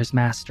remember his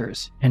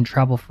masters and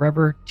travel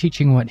forever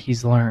teaching what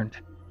he's learned.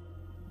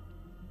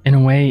 In a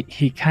way,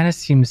 he kind of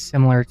seems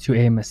similar to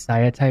a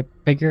Messiah-type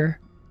figure,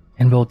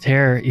 and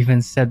Voltaire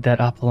even said that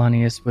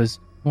Apollonius was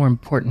more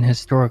important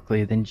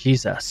historically than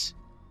Jesus,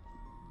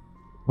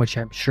 which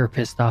I'm sure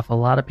pissed off a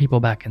lot of people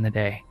back in the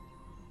day.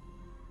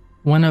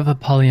 One of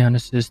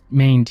Apollonius'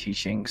 main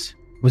teachings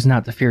was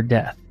not to fear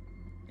death,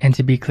 and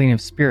to be clean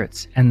of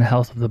spirits, and the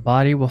health of the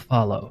body will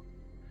follow.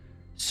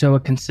 So a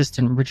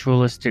consistent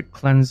ritualistic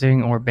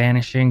cleansing or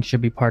banishing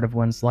should be part of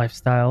one's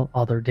lifestyle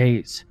all their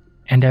days,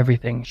 and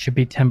everything should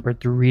be tempered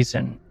through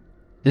reason.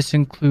 This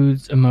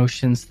includes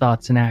emotions,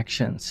 thoughts, and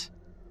actions.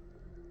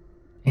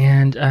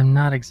 And I'm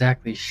not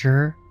exactly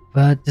sure,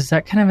 but does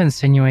that kind of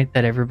insinuate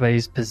that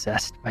everybody's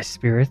possessed by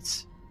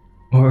spirits?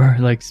 Or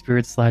like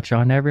spirits latch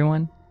on to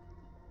everyone?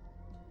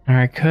 Or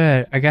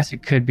I guess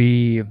it could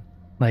be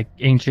like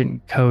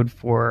ancient code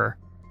for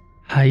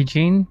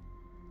hygiene.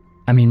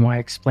 I mean, why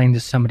explain to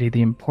somebody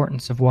the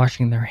importance of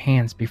washing their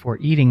hands before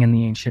eating in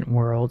the ancient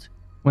world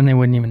when they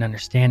wouldn't even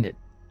understand it?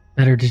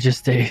 Better to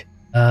just say,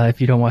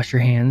 if you don't wash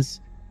your hands,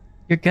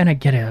 you're gonna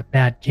get a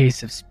bad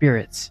case of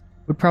spirits.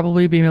 Would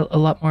probably be a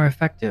lot more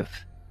effective.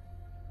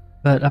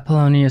 But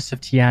Apollonius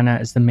of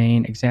Tyana is the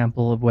main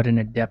example of what an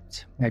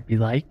adept might be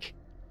like.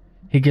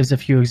 He gives a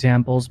few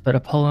examples, but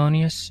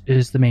Apollonius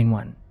is the main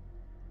one.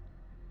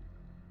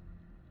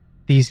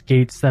 These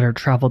gates that are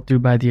traveled through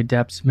by the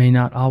adepts may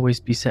not always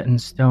be set in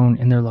stone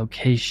in their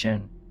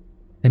location.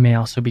 They may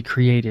also be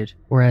created,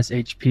 or as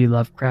H.P.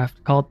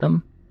 Lovecraft called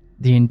them,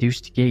 the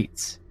induced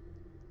gates.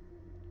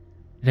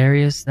 At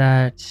areas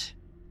that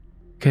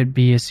could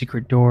be a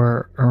secret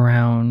door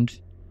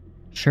around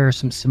share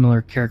some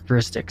similar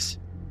characteristics.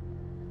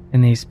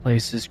 In these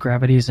places,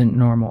 gravity isn't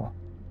normal.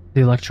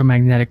 The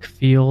electromagnetic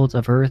field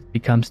of Earth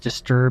becomes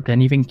disturbed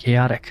and even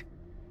chaotic.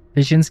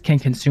 Visions can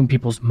consume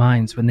people's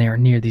minds when they are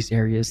near these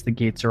areas the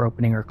gates are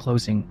opening or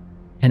closing,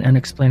 and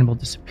unexplainable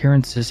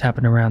disappearances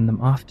happen around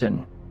them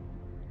often.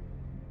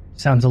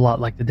 Sounds a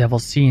lot like the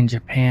Devil's Sea in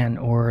Japan,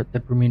 or the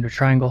Bermuda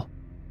Triangle,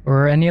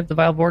 or any of the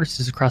vile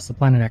vortices across the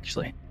planet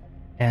actually.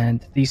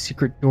 And these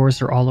secret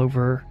doors are all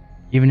over,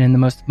 even in the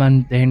most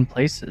mundane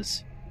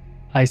places.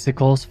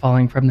 Icicles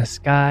falling from the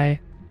sky,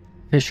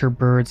 fish or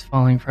birds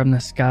falling from the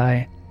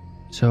sky.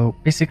 So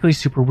basically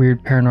super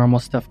weird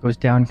paranormal stuff goes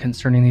down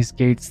concerning these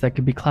gates that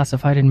could be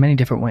classified in many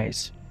different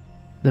ways.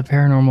 The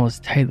paranormal is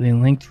tightly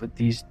linked with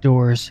these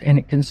doors, and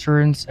it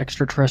concerns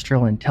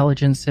extraterrestrial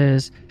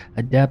intelligences,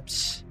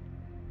 adepts,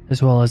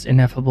 as well as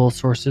ineffable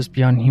sources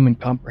beyond human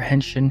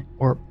comprehension,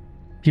 or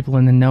people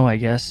in the know, I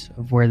guess,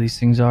 of where these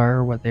things are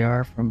or what they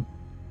are from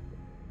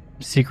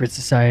secret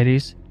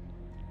societies.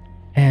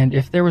 And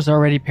if there was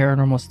already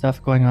paranormal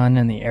stuff going on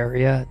in the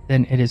area,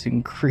 then it is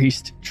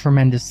increased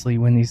tremendously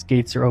when these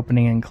gates are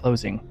opening and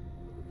closing.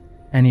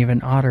 And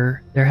even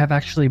odder, there have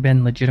actually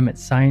been legitimate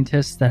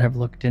scientists that have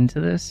looked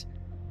into this.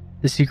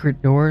 The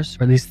secret doors,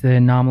 or at least the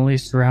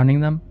anomalies surrounding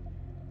them,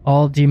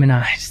 all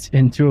demonized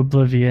into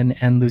oblivion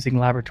and losing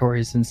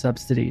laboratories and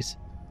subsidies.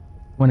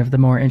 One of the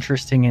more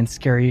interesting and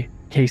scary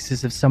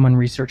cases of someone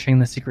researching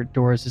the secret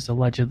doors is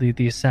allegedly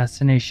the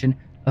assassination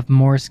of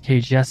Morris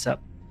K.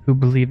 Jessup, who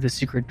believed the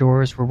secret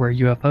doors were where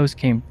UFOs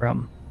came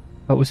from,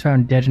 but was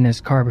found dead in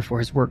his car before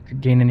his work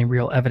could gain any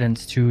real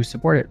evidence to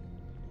support it.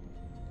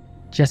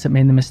 Jessup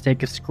made the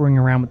mistake of screwing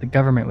around with the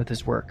government with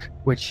his work,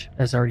 which,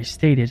 as already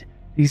stated,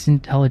 these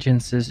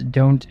intelligences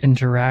don't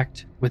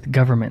interact with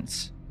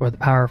governments or the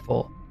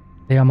powerful.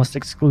 They almost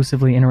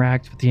exclusively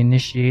interact with the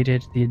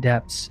initiated, the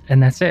adepts,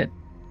 and that's it.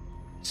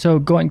 So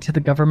going to the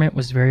government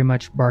was very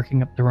much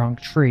barking up the wrong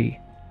tree.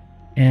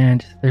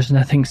 And there's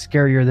nothing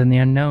scarier than the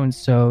unknown,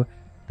 so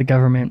the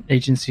government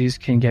agencies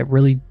can get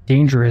really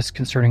dangerous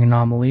concerning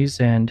anomalies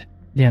and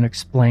the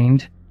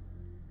unexplained.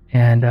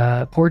 And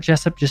poor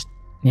Jessup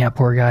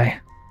poor guy.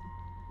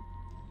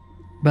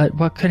 But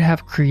what could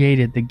have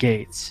created the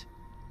gates?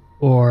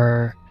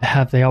 Or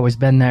have they always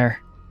been there?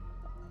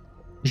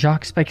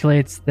 Jacques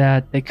speculates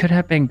that they could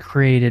have been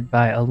created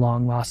by a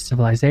long-lost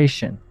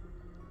civilization,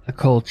 a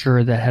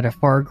culture that had a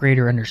far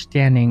greater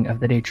understanding of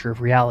the nature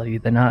of reality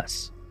than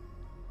us.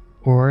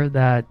 Or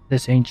that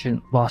this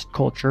ancient lost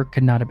culture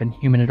could not have been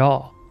human at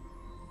all.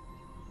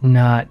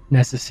 Not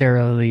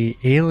necessarily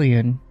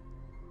alien,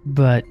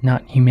 but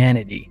not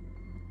humanity.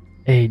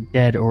 A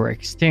dead or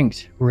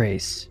extinct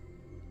race.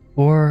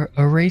 Or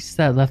a race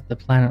that left the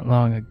planet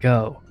long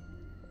ago.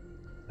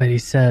 But he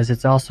says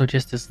it's also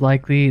just as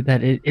likely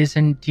that it is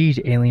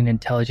indeed alien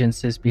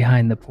intelligences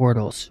behind the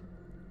portals.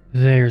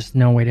 There's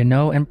no way to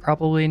know, and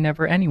probably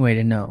never any way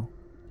to know.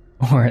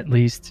 Or at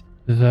least,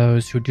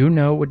 those who do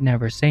know would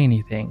never say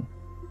anything.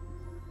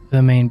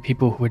 The main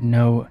people who would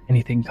know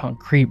anything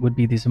concrete would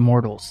be these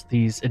immortals,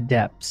 these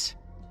adepts.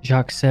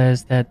 Jacques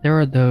says that there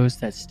are those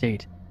that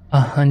state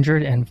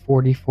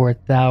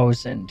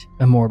 144,000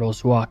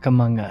 immortals walk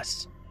among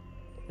us.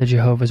 The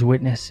Jehovah's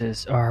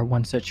Witnesses are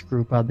one such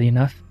group, oddly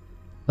enough.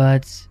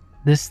 But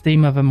this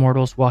theme of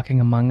immortals walking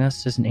among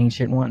us is an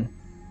ancient one.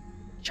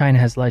 China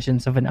has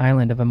legends of an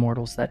island of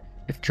immortals that,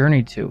 if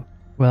journeyed to,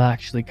 will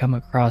actually come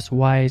across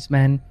wise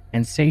men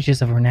and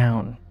sages of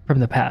renown from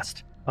the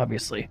past,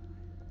 obviously.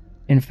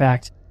 In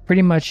fact,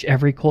 pretty much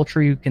every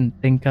culture you can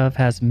think of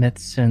has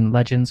myths and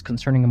legends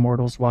concerning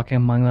immortals walking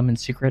among them in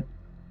secret.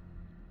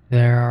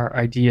 There are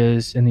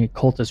ideas in the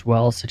occult as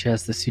well, such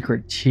as the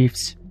secret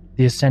chiefs,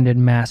 the ascended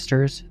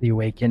masters, the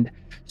awakened,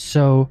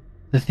 so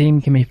the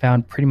theme can be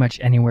found pretty much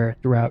anywhere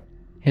throughout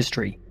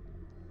history.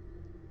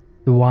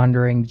 The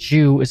Wandering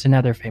Jew is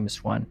another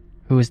famous one,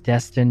 who is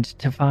destined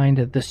to find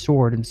the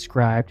sword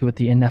inscribed with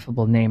the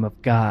ineffable name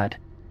of God.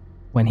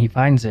 When he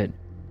finds it,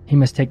 he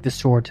must take the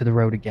sword to the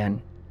road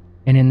again.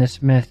 And in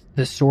this myth,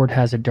 the sword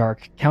has a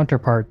dark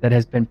counterpart that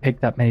has been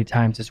picked up many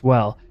times as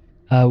well.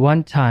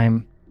 One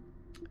time,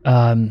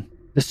 the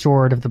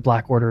Sword of the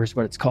Black Order is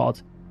what it's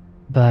called.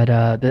 But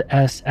the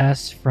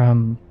SS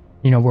from,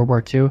 World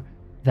War II,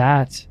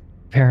 that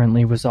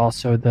apparently was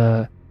also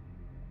the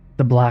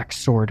Black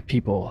Sword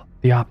people,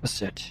 the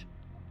opposite.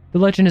 The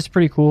legend is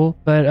pretty cool,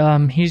 but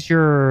he's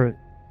your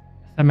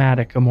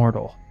thematic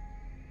immortal.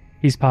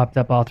 He's popped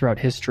up all throughout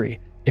history.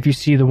 If you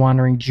see the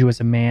Wandering Jew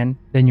as a man,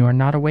 then you are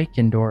not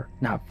awakened or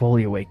not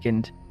fully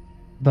awakened.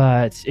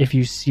 But if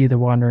you see the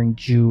Wandering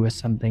Jew as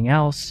something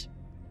else,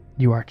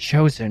 you are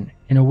chosen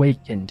and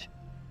awakened,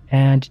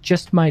 and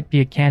just might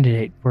be a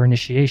candidate for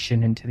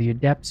initiation into the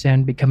Adepts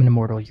and become an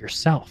immortal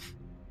yourself.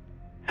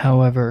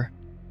 However,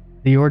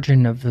 the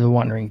origin of the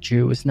Wandering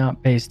Jew is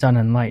not based on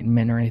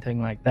enlightenment or anything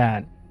like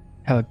that.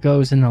 How it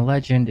goes in the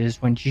legend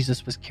is when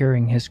Jesus was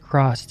carrying his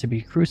cross to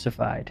be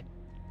crucified,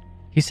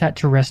 he sat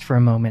to rest for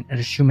a moment at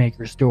a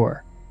shoemaker's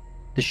door.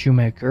 The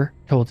shoemaker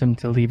told him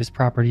to leave his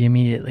property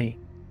immediately.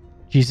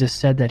 Jesus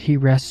said that he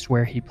rests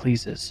where he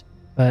pleases,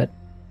 but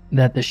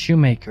that the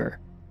shoemaker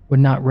would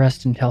not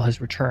rest until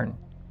his return.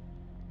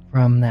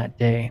 From that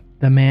day,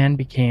 the man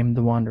became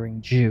the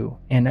Wandering Jew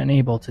and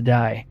unable to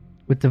die,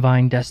 with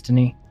divine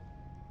destiny.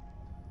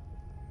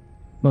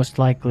 Most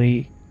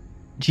likely,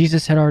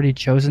 Jesus had already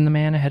chosen the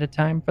man ahead of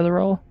time for the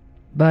role,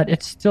 but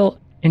it's still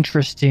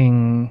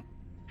interesting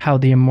how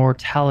the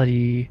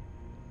immortality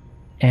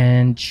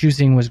and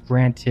choosing was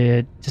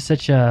granted to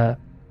such a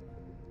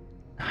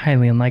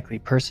highly unlikely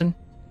person.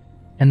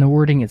 And the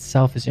wording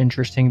itself is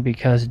interesting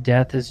because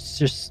death is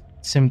just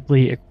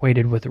simply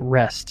equated with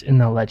rest in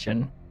the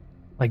legend.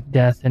 Like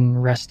death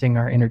and resting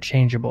are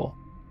interchangeable.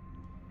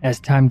 As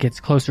time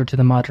gets closer to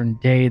the modern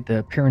day, the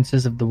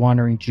appearances of the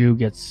Wandering Jew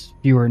gets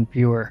fewer and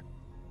fewer.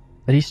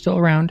 But he's still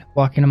around,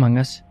 walking among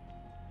us.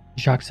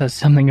 Jacques says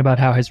something about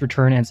how his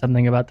return and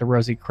something about the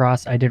Rosy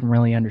Cross I didn't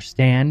really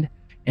understand,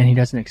 and he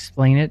doesn't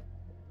explain it.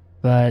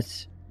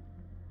 But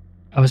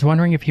I was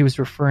wondering if he was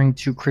referring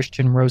to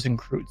Christian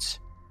Rosencreutz,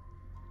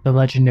 the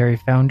legendary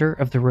founder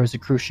of the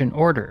Rosicrucian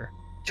Order,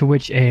 to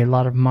which a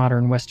lot of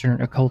modern Western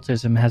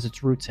occultism has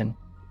its roots in.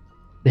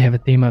 They have a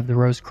theme of the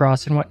Rose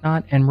Cross and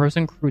whatnot, and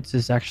Rosencreutz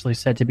is actually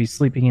said to be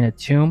sleeping in a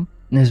tomb,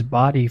 and his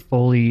body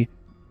fully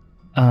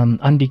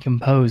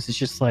undecomposed. It's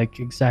just like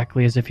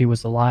exactly as if he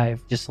was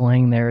alive, just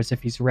laying there as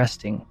if he's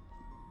resting.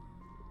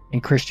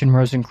 And Christian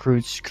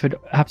Rosencreutz could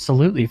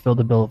absolutely fill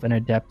the bill of an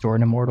adept or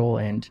an immortal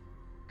and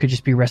could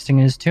just be resting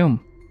in his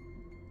tomb.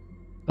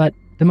 But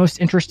the most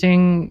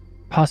interesting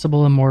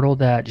possible immortal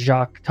that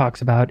Jacques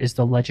talks about is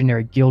the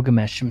legendary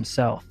Gilgamesh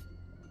himself,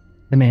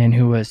 the man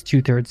who was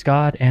 2/3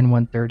 god and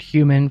 1/3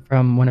 human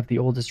from one of the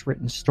oldest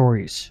written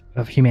stories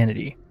of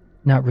humanity.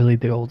 Not really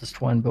the oldest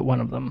one, but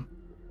one of them.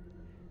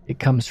 It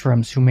comes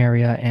from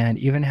Sumeria and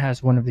even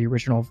has one of the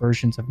original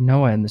versions of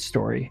Noah in the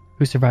story,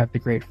 who survived the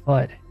Great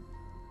Flood.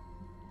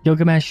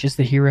 Gilgamesh is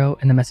the hero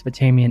in the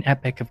Mesopotamian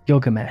epic of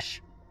Gilgamesh,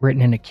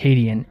 written in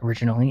Akkadian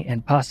originally,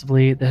 and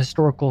possibly the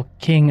historical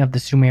king of the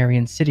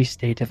Sumerian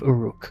city-state of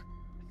Uruk.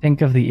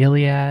 Think of the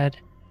Iliad,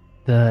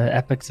 the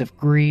epics of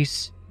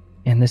Greece,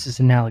 and this is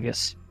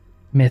analogous.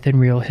 Myth and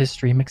real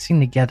history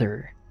mixing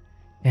together.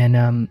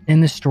 And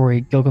in the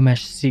story,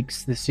 Gilgamesh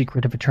seeks the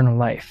secret of eternal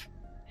life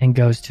and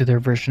goes to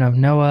their version of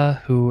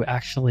Noah, who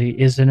actually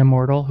is an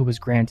immortal, who was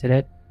granted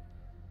it.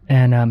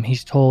 And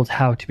he's told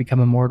how to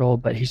become immortal,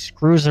 but he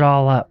screws it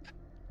all up.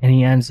 And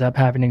he ends up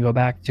having to go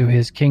back to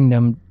his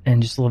kingdom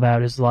and just live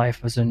out his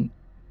life as a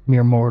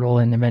mere mortal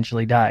and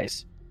eventually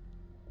dies.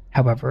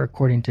 However,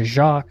 according to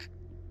Jacques,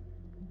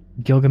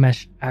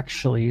 Gilgamesh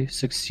actually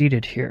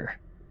succeeded here,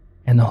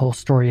 and the whole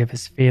story of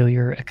his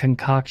failure a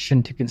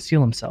concoction to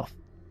conceal himself,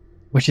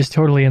 which is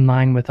totally in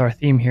line with our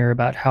theme here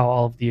about how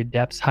all of the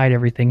adepts hide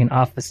everything and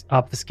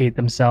obfuscate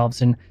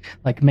themselves and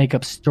make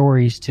up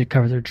stories to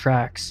cover their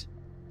tracks.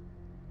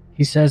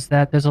 He says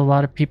that there's a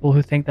lot of people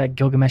who think that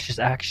Gilgamesh is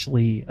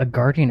actually a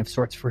guardian of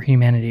sorts for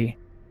humanity,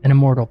 an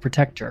immortal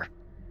protector.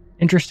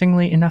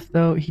 Interestingly enough,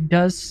 though, he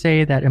does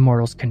say that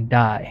immortals can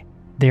die.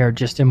 They are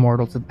just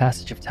immortal to the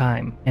passage of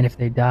time, and if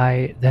they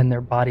die, then their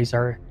bodies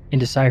are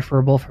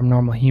indecipherable from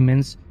normal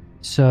humans.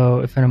 So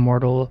if an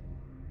immortal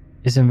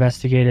is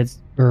investigated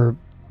or,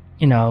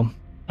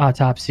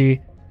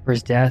 autopsy for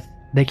his death,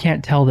 They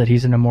can't tell that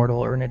he's an immortal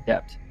or an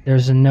adept.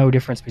 There's no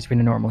difference between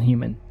a normal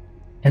human.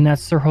 And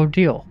that's their whole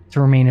deal,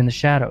 to remain in the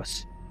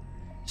shadows.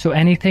 So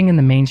anything in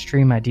the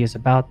mainstream ideas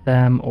about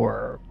them,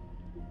 or...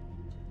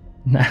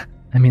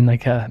 I mean,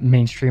 like,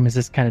 mainstream as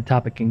this kind of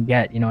topic can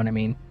get, you know what I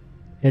mean?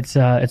 It's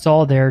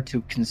all there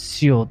to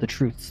conceal the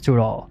truths to it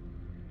all,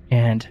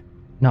 and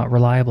not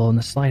reliable in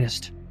the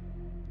slightest.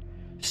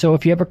 So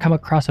if you ever come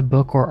across a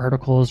book or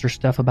articles or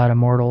stuff about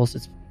immortals,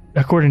 it's,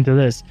 according to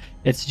this,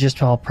 it's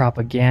just all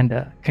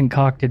propaganda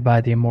concocted by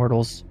the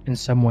immortals in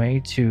some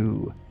way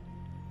to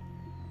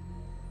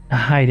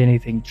hide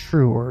anything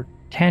true or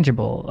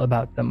tangible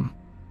about them,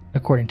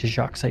 according to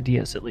Jacques'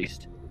 ideas at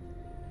least.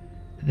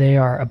 They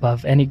are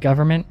above any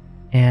government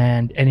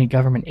and any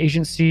government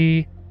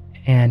agency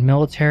and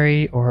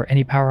military or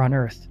any power on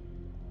Earth.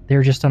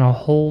 They're just on a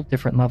whole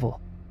different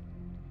level.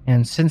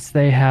 And since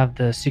they have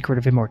the secret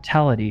of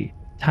immortality,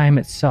 time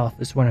itself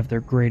is one of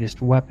their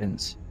greatest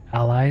weapons,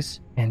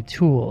 allies, and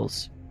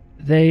tools.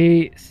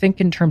 They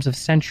think in terms of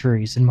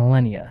centuries and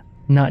millennia,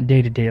 not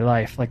day-to-day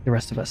life like the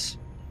rest of us.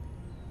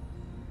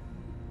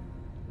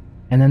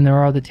 And then there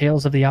are the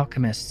tales of the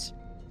alchemists.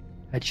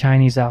 A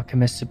Chinese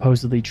alchemist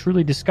supposedly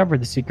truly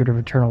discovered the secret of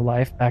eternal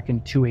life back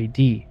in 2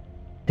 AD.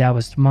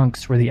 Taoist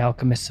monks were the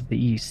alchemists of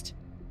the East,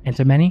 and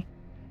to many,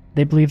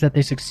 they believe that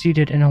they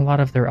succeeded in a lot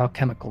of their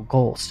alchemical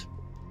goals.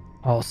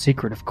 All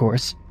secret, of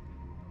course.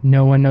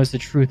 No one knows the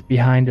truth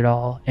behind it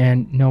all,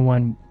 and no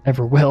one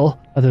ever will,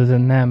 other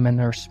than them and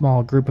their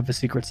small group of a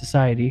secret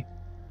society.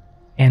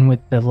 And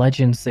with the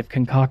legends they've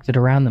concocted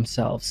around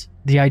themselves,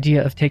 the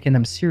idea of taking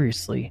them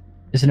seriously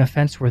is an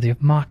offense worthy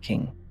of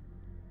mocking.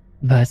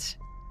 But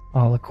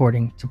all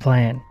according to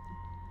plan.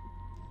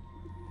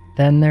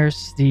 Then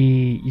there's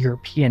the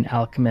European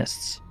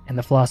alchemists and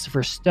the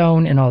Philosopher's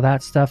Stone and all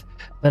that stuff,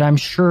 but I'm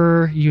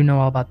sure you know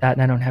all about that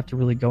and I don't have to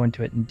really go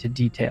into it into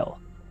detail.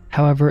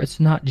 However,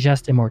 it's not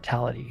just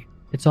immortality,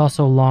 it's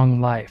also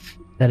long life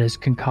that is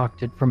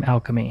concocted from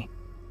alchemy.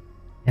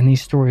 And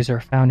these stories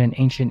are found in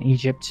ancient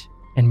Egypt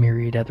and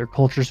myriad other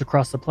cultures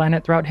across the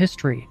planet throughout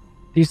history.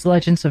 These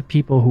legends of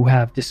people who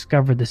have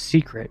discovered the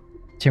secret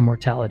to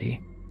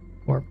immortality,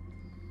 or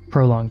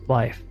prolonged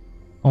life,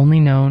 only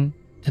known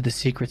to the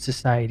secret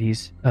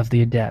societies of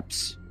the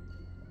adepts.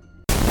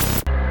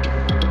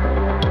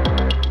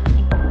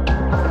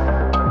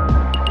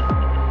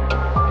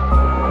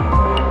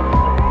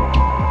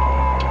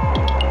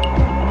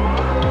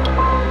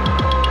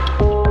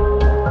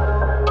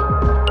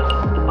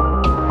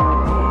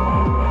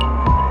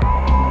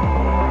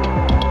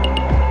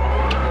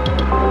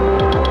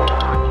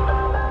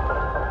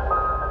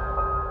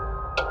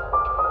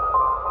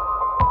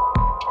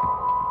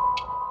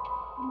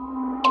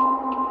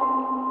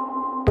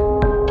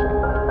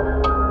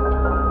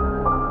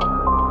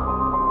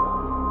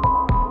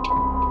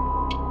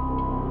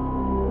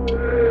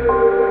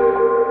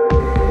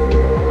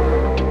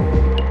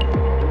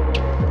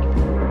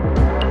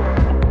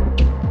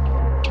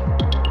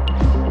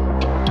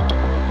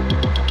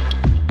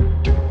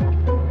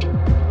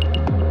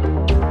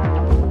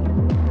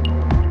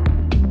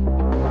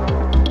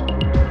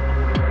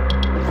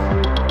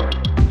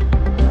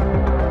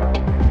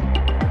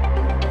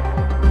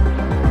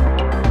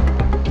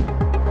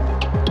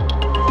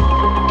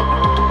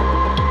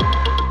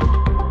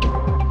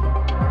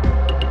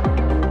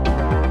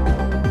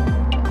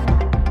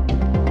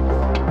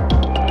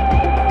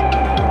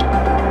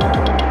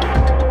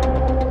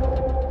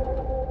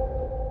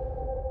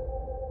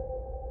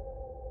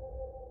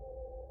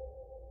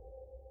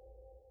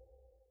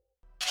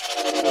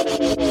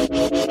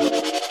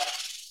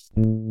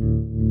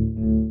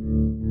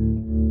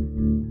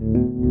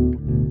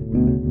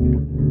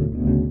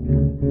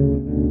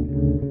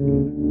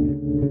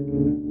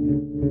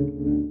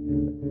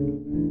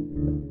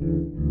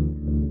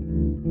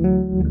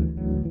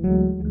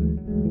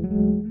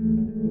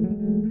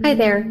 Hi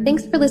there,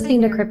 thanks for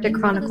listening to Cryptic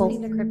Chronicles.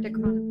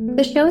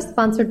 The show is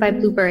sponsored by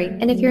Blueberry,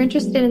 and if you're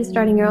interested in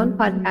starting your own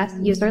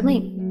podcast, use our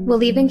link.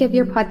 We'll even give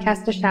your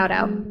podcast a shout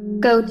out.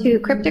 Go to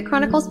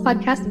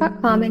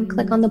crypticchroniclespodcast.com and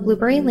click on the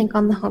Blueberry link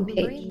on the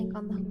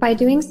homepage. By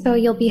doing so,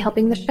 you'll be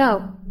helping the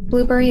show.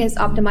 Blueberry is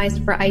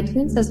optimized for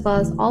iTunes as well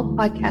as all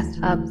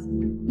podcast hubs.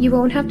 You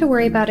won't have to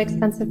worry about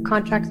expensive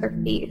contracts or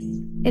fees.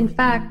 In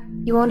fact,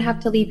 you won't have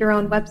to leave your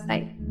own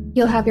website.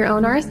 You'll have your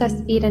own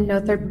RSS feed and no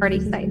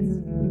third-party sites.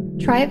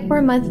 Try it for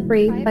a month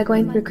free by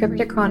going through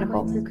Cryptic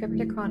Chronicles.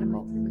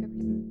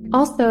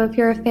 Also, if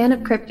you're a fan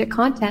of cryptic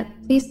content,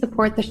 please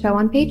support the show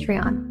on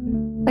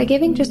Patreon. By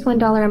giving just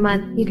 $1 a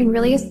month, you can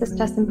really assist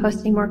us in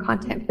posting more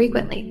content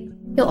frequently.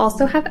 You'll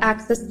also have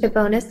access to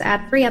bonus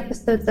ad-free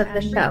episodes of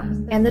the show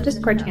and the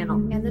Discord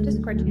channel.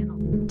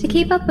 To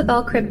keep up with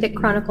all Cryptic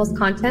Chronicles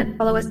content,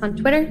 follow us on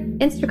Twitter,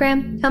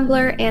 Instagram,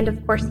 Tumblr, and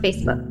of course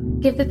Facebook.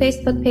 Give the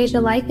Facebook page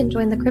a like and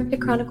join the Cryptic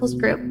Chronicles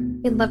group.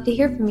 We'd love to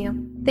hear from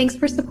you. Thanks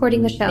for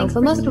supporting the show,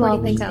 but most of all,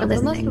 thanks for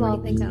listening.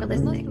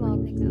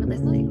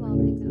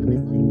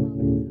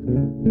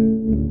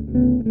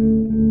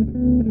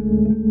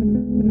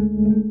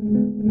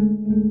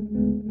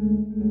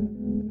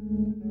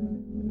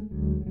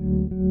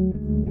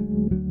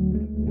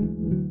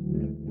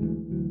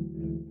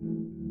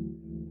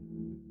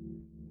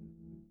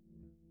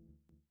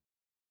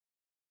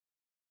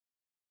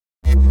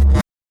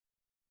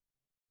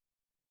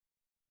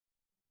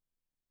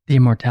 The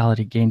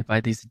immortality gained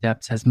by these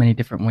adepts has many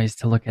different ways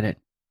to look at it.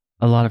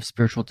 A lot of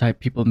spiritual type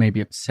people may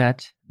be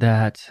upset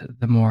that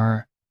the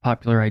more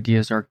popular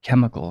ideas are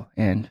chemical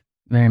and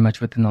very much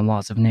within the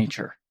laws of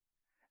nature.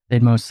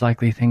 They'd most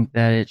likely think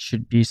that it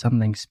should be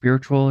something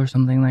spiritual or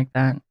something like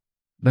that.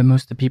 But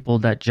most of the people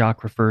that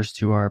Jock refers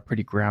to are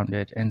pretty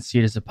grounded and see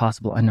it as a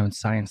possible unknown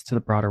science to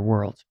the broader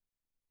world.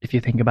 If you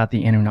think about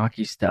the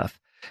Anunnaki stuff,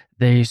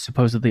 they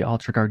supposedly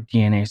altered our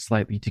DNA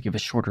slightly to give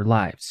us shorter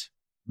lives,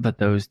 but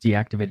those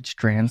deactivated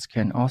strands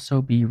can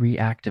also be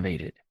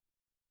reactivated.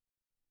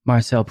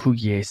 Marcel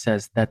Pougier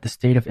says that the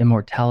state of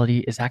immortality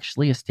is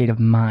actually a state of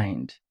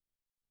mind,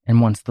 and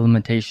once the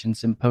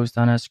limitations imposed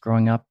on us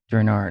growing up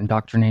during our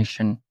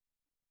indoctrination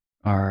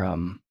are,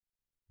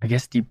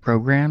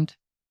 deprogrammed,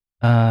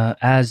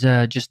 as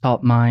a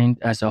Gestalt mind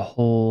as a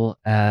whole,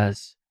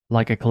 as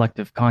like a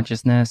collective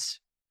consciousness,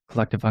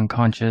 collective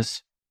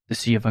unconscious, the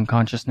sea of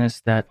unconsciousness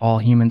that all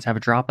humans have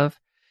a drop of.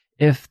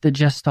 If the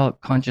Gestalt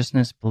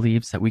consciousness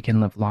believes that we can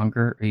live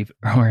longer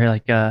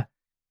or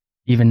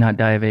even not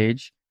die of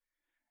age,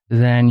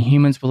 then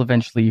humans will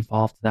eventually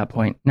evolve to that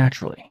point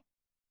naturally.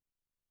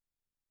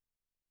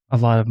 A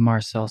lot of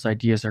Marcel's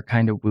ideas are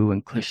kind of woo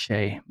and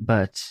cliche,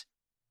 but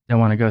don't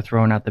want to go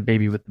throwing out the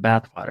baby with the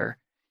bathwater.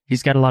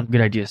 He's got a lot of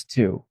good ideas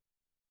too.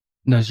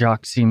 Though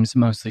Jacques seems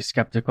mostly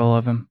skeptical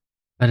of him,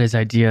 but his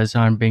ideas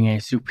on being a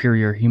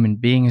superior human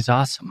being is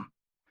awesome.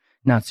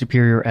 Not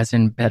superior as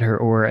in better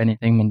or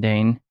anything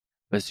mundane,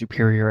 but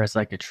superior as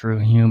like a true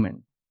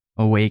human,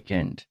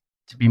 awakened,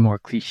 to be more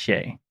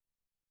cliche.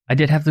 I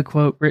did have the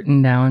quote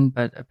written down,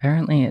 but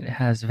apparently it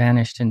has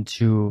vanished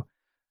into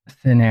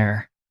thin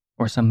air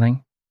or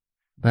something.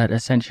 But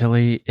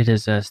essentially, it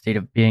is a state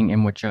of being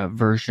in which a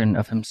version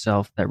of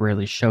himself that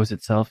rarely shows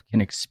itself can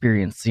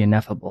experience the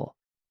ineffable.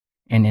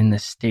 And in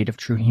this state of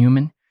true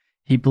human,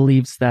 he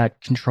believes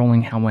that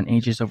controlling how one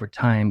ages over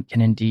time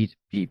can indeed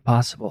be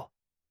possible.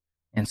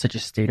 And such a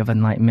state of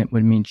enlightenment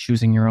would mean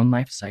choosing your own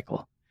life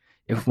cycle,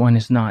 if one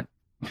is not,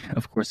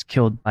 of course,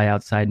 killed by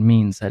outside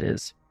means, that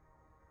is.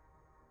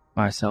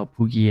 Marcel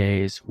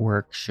Pougier's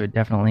work should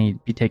definitely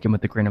be taken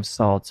with a grain of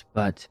salt,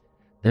 but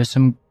there's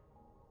some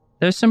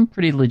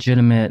pretty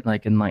legitimate,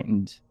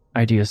 enlightened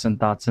ideas and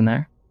thoughts in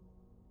there.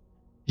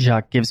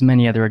 Jacques gives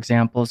many other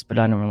examples, but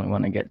I don't really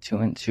want to get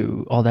too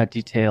into all that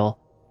detail.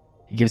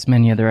 He gives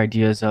many other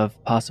ideas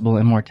of possible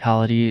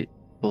immortality,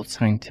 both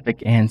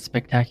scientific and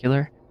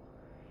spectacular.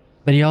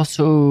 But he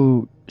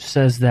also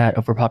says that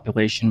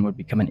overpopulation would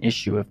become an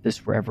issue if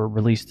this were ever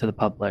released to the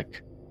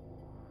public.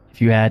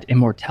 If you add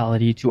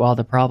immortality to all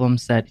the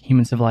problems that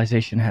human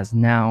civilization has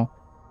now,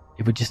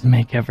 it would just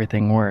make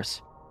everything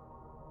worse.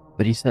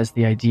 But he says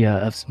the idea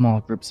of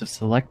small groups of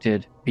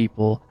selected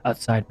people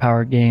outside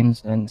power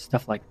games and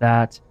stuff like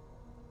that,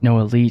 no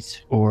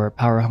elite or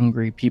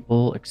power-hungry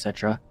people,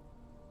 etc.,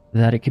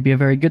 that it could be a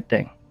very good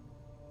thing.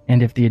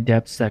 And if the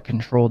adepts that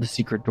control the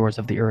secret doors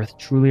of the earth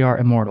truly are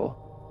immortal,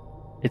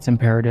 it's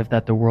imperative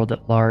that the world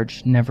at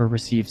large never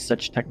receives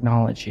such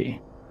technology.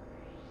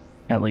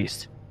 At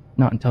least,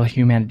 not until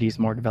humanity is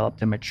more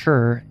developed and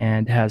mature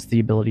and has the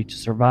ability to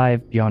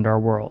survive beyond our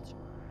world.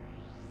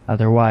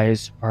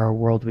 Otherwise, our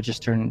world would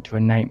just turn into a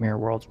nightmare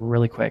world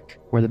really quick,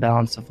 where the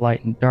balance of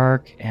light and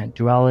dark and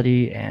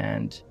duality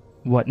and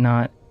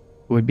whatnot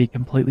would be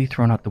completely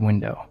thrown out the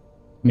window,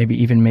 maybe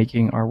even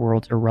making our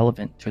world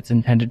irrelevant to its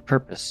intended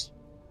purpose.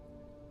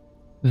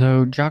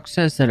 Though Jacques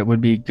says that it would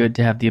be good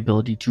to have the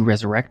ability to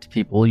resurrect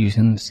people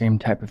using the same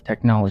type of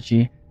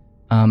technology,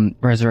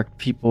 resurrect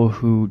people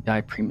who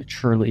die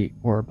prematurely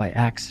or by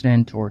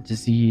accident or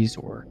disease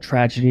or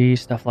tragedy,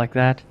 stuff like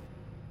that.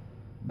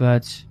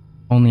 But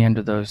only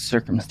under those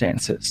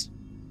circumstances.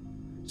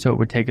 So it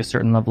would take a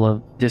certain level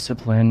of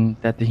discipline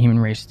that the human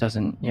race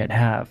doesn't yet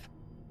have.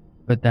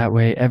 But that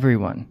way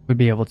everyone would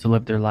be able to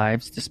live their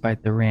lives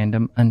despite the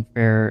random,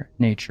 unfair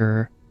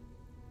nature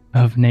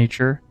of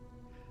nature.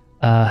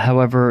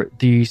 However,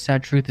 the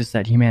sad truth is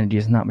that humanity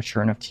is not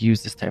mature enough to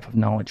use this type of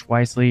knowledge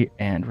wisely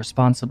and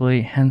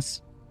responsibly,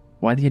 hence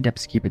why the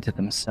adepts keep it to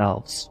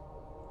themselves.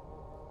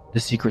 The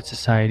secret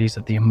societies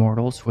of the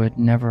immortals would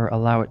never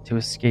allow it to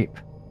escape.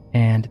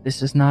 And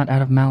this is not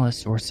out of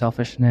malice or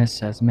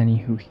selfishness, as many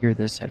who hear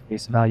this at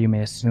face value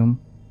may assume.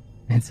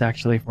 It's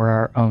actually for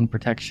our own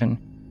protection,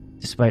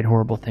 despite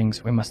horrible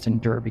things we must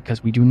endure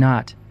because we do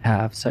not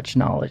have such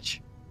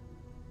knowledge.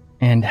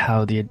 And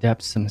how the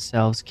adepts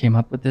themselves came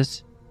up with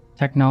this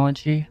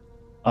technology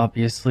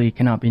obviously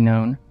cannot be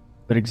known,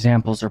 but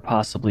examples are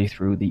possibly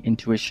through the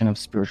intuition of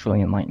spiritually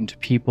enlightened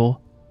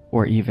people,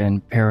 or even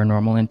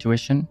paranormal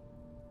intuition,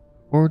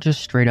 or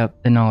just straight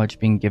up the knowledge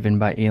being given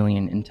by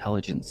alien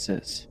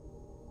intelligences,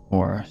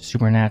 or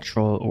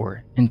supernatural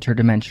or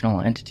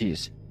interdimensional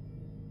entities.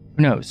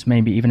 Who knows,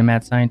 maybe even a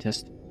mad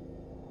scientist.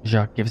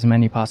 Jacques gives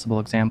many possible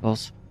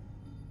examples.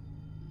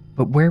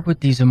 But where would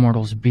these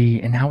immortals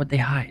be and how would they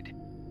hide?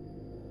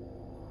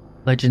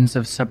 Legends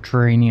of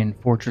subterranean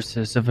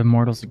fortresses of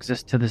immortals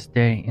exist to this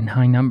day in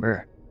high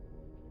number,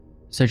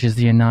 such as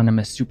the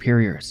anonymous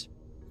superiors,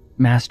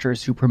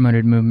 masters who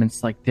promoted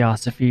movements like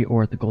Theosophy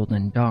or the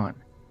Golden Dawn.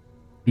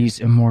 These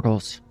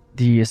immortals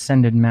the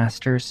Ascended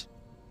Masters,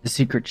 the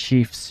Secret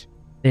Chiefs,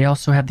 they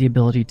also have the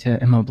ability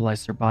to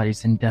immobilize their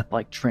bodies in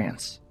death-like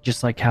trance,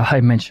 just like how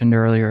I mentioned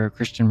earlier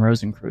Christian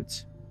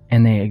Rosenkreutz,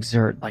 and they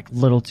exert like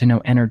little to no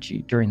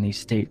energy during these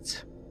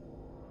states.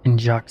 And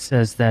Jacques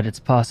says that it's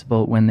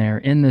possible when they're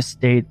in this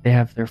state, they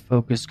have their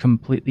focus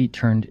completely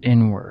turned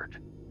inward.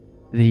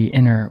 The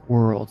inner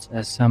worlds,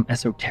 as some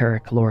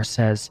esoteric lore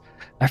says.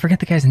 I forget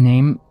the guy's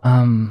name.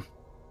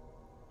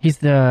 He's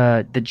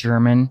the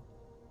German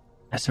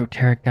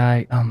esoteric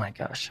guy. Oh my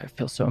gosh, I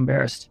feel so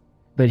embarrassed.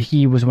 But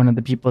he was one of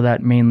the people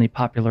that mainly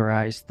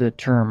popularized the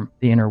term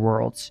the inner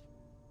worlds,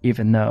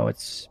 even though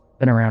it's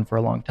been around for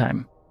a long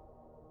time.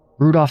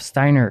 Rudolf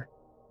Steiner.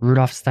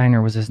 Rudolf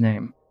Steiner was his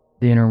name,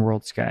 the inner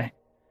worlds guy.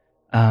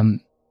 The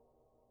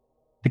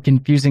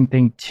confusing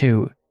thing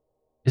too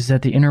is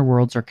that the inner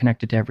worlds are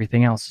connected to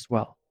everything else as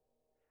well.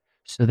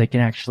 So they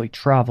can actually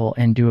travel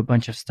and do a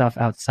bunch of stuff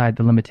outside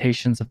the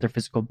limitations of their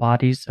physical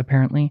bodies,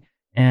 apparently.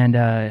 And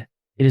it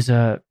is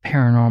a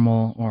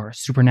paranormal or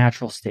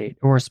supernatural state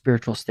or a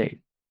spiritual state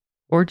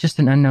or just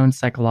an unknown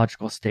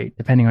psychological state,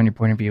 depending on your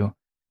point of view.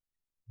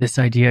 This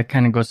idea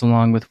kind of goes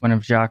along with one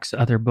of Jacques'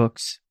 other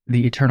books,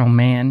 The Eternal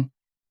Man,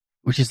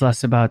 which is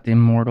less about the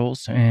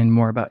immortals and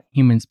more about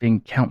humans being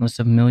countless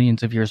of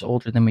millions of years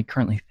older than we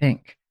currently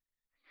think.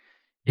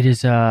 It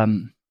is, I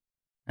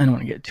don't want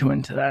to get too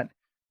into that.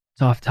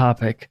 It's off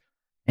topic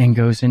and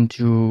goes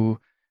into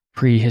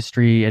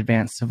prehistory,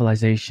 advanced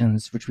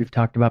civilizations, which we've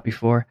talked about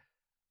before.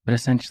 But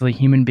essentially,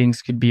 human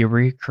beings could be a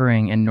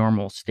recurring and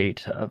normal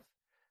state of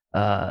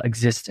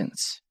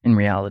existence in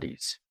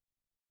realities.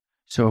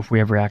 So if we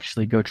ever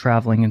actually go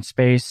traveling in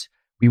space,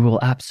 we will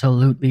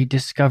absolutely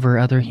discover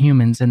other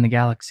humans in the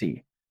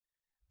galaxy.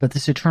 But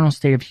this eternal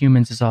state of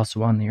humans is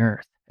also on the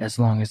Earth, as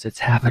long as it's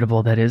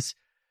habitable, that is.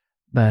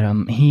 But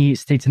he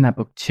states in that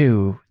book,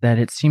 too, that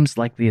it seems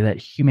likely that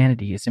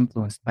humanity is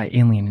influenced by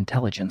alien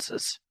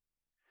intelligences.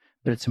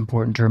 But it's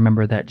important to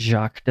remember that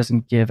Jacques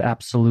doesn't give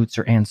absolutes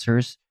or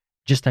answers,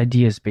 just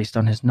ideas based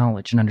on his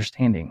knowledge and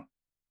understanding.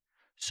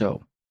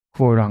 So,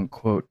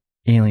 quote-unquote,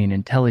 alien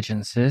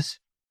intelligences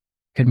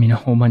could mean a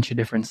whole bunch of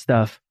different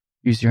stuff.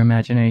 Use your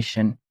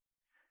imagination.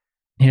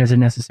 He doesn't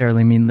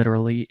necessarily mean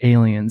literally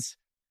aliens.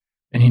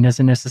 And he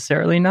doesn't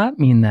necessarily not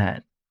mean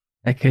that.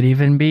 That could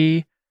even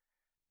be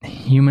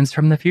humans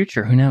from the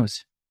future, who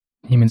knows?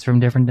 Humans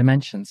from different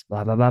dimensions,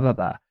 blah, blah, blah, blah,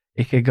 blah.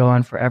 It could go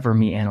on forever,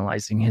 me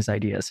analyzing his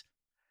ideas.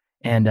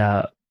 And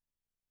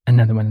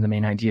another one of the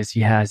main ideas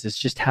he has is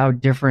just how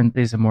different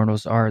these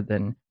immortals are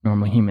than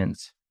normal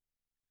humans.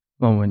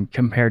 Well, when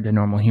compared to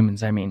normal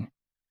humans, I mean,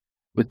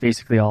 with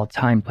basically all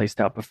time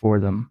placed out before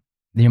them,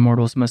 the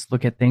immortals must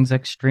look at things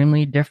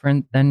extremely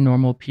different than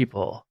normal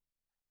people.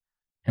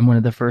 And one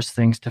of the first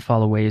things to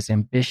fall away is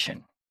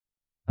ambition,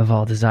 of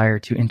all desire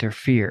to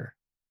interfere,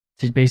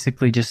 to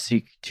basically just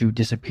seek to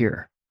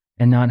disappear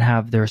and not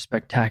have their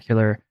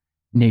spectacular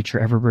nature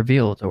ever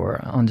revealed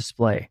or on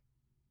display,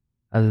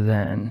 other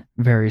than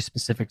very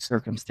specific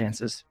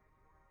circumstances.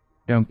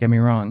 Don't get me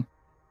wrong,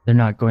 they're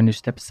not going to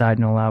step aside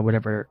and allow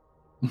whatever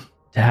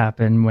to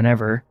happen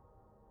whenever.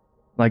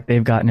 Like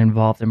they've gotten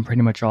involved in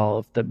pretty much all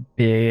of the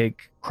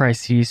big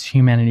crises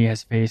humanity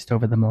has faced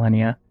over the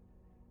millennia.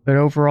 But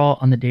overall,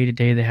 on the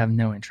day-to-day, they have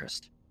no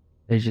interest.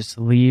 They just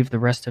leave the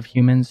rest of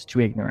humans to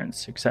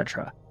ignorance,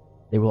 etc.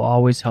 They will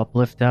always help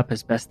lift up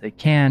as best they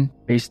can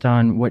based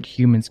on what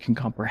humans can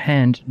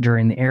comprehend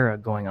during the era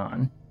going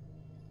on.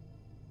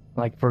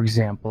 Like, for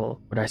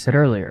example, what I said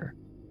earlier.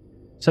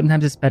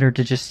 Sometimes it's better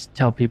to just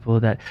tell people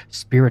that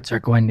spirits are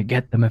going to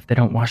get them if they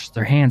don't wash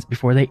their hands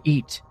before they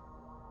eat,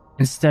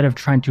 instead of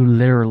trying to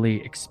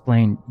literally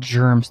explain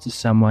germs to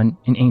someone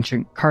in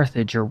ancient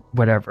Carthage or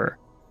whatever.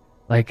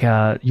 Like,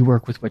 you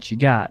work with what you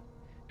got.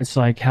 It's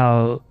like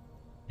how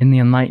in the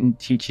enlightened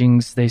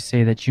teachings, they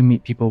say that you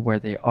meet people where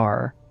they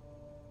are,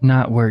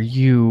 not where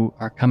you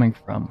are coming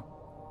from.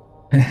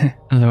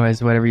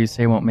 Otherwise, whatever you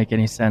say won't make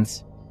any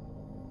sense.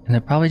 And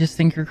they'll probably just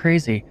think you're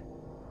crazy.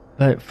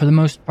 But for the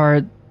most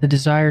part, the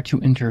desire to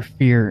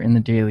interfere in the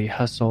daily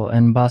hustle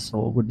and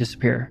bustle would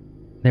disappear.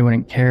 They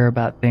wouldn't care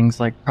about things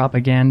like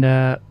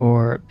propaganda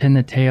or pin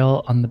the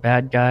tail on the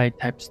bad guy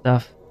type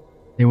stuff.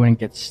 They wouldn't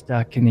get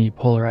stuck in the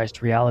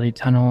polarized reality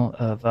tunnel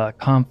of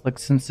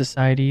conflicts in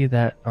society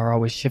that are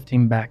always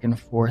shifting back and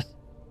forth.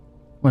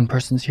 One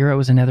person's hero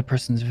is another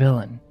person's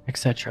villain,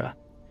 etc.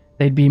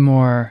 They'd be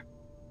more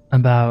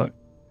about,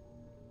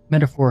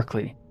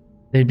 metaphorically,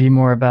 they'd be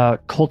more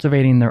about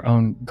cultivating their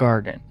own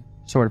garden,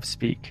 sort of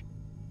speak.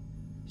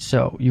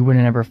 So you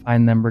wouldn't ever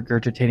find them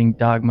regurgitating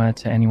dogma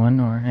to anyone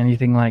or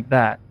anything like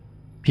that.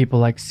 People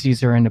like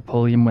Caesar and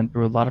Napoleon went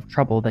through a lot of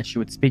trouble that you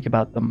would speak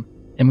about them,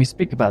 and we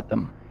speak about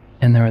them.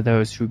 And there are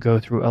those who go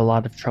through a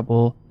lot of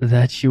trouble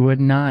that you would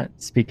not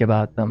speak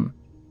about them,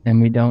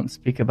 and we don't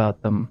speak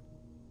about them.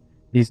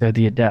 These are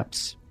the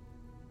adepts.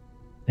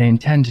 They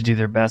intend to do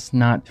their best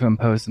not to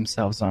impose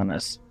themselves on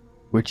us,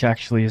 which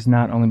actually is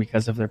not only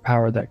because of their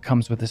power that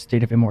comes with a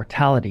state of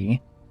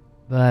immortality,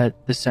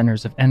 but the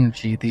centers of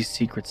energy these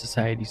secret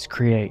societies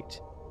create.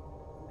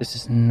 This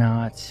is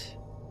not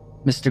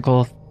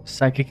mystical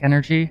psychic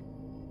energy.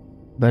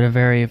 but a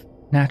very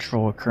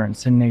natural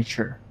occurrence in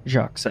nature,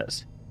 Jacques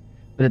says.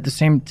 But at the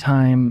same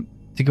time,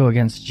 to go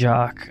against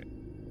Jacques,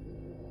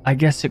 I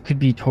guess it could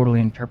be totally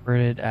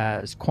interpreted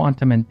as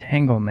quantum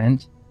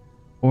entanglement,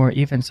 or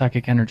even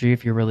psychic energy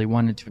if you really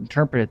wanted to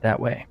interpret it that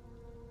way.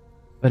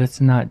 But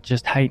it's not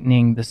just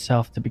heightening the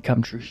self to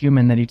become true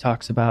human that he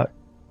talks about.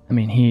 I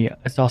mean,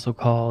 it's also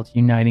called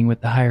uniting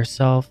with the higher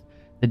self,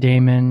 the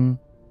daemon.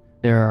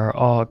 There are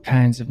all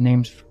kinds of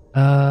names.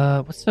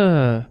 What's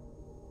the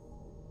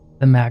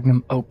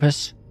magnum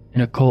opus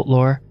in occult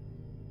lore?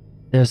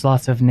 There's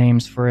lots of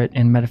names for it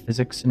in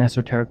metaphysics and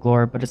esoteric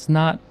lore, but it's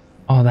not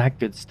all that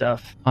good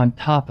stuff on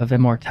top of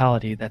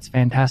immortality that's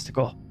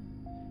fantastical.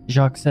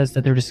 Jacques says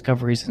that their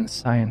discoveries in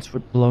science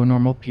would blow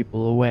normal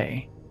people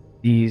away.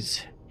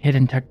 These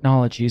hidden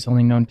technologies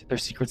only known to their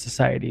secret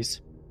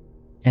societies.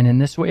 And in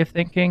this way of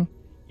thinking,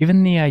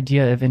 even the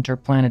idea of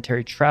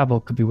interplanetary travel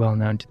could be well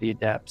known to the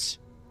adepts.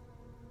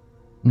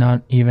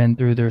 Not even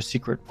through their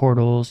secret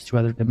portals to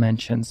other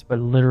dimensions, but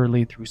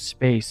literally through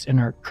space in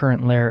our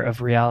current layer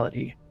of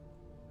reality.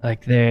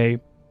 Like they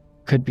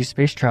could be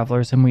space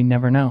travelers and we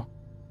never know.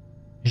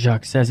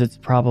 Jacques says it's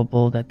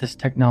probable that this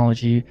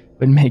technology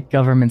would make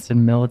governments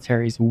and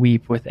militaries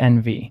weep with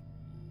envy,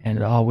 and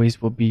it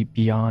always will be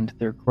beyond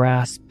their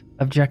grasp,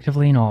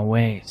 objectively in all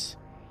ways.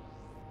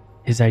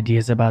 His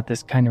ideas about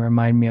this kind of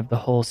remind me of the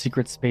whole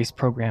secret space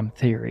program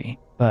theory,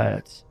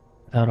 but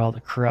without all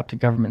the corrupt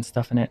government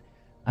stuff in it.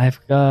 I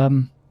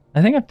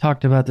think I've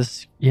talked about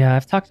this. Yeah,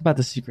 I've talked about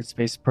the secret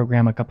space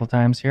program a couple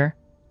times here.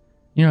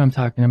 You know what I'm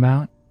talking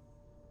about.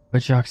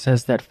 But Jacques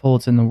says that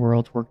folds in the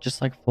world work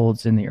just like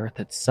folds in the Earth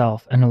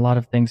itself, and a lot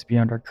of things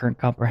beyond our current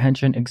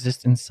comprehension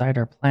exist inside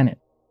our planet,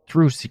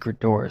 through secret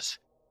doors.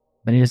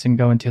 But he doesn't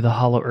go into the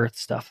hollow Earth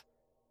stuff.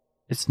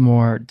 It's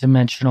more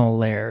dimensional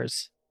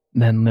layers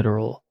than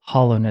literal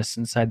hollowness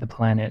inside the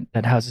planet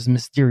that houses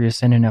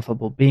mysterious and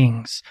ineffable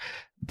beings.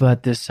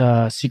 But this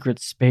secret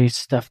space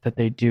stuff that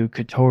they do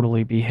could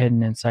totally be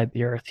hidden inside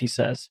the Earth, he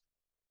says.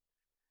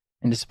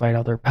 And despite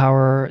all their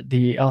power,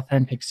 the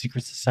authentic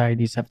secret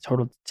societies have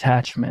total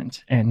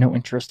detachment and no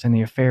interest in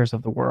the affairs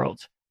of the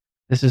world.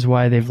 This is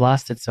why they've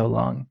lasted so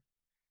long.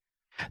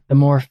 The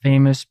more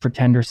famous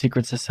pretender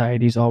secret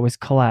societies always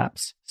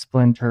collapse,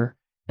 splinter,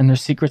 and their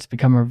secrets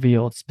become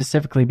revealed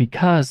specifically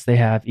because they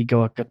have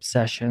egoic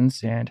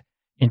obsessions and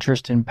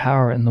interest in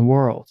power in the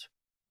world.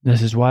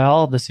 This is why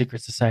all the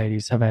secret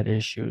societies have had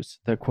issues,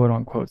 the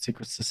quote-unquote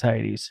secret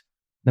societies.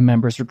 The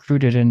members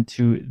recruited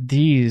into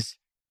these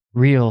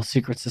real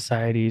secret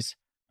societies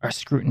are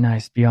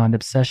scrutinized beyond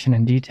obsession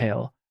and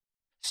detail,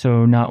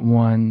 so not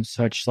one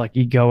such like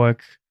egoic,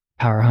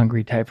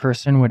 power-hungry type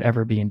person would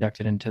ever be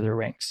inducted into their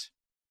ranks.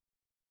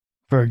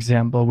 For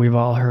example, we've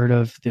all heard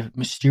of the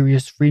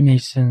mysterious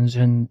Freemasons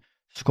and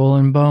Skull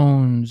and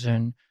Bones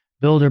and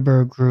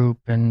Bilderberg Group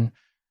and,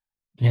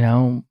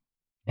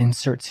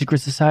 insert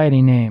secret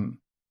society name,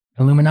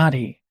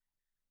 Illuminati.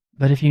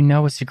 But if you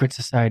know a secret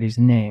society's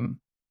name,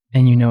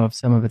 and you know of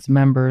some of its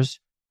members,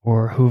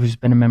 or who's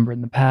been a member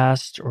in the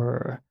past,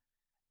 or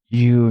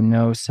you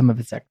know some of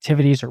its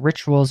activities or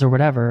rituals or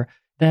whatever,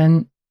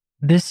 then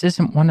this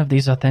isn't one of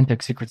these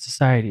authentic secret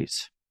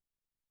societies.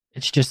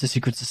 It's just a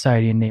secret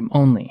society in name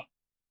only,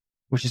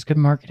 which is good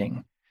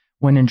marketing,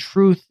 when in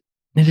truth,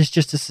 it is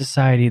just a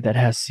society that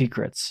has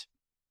secrets.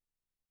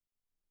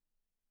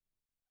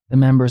 The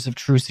members of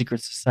true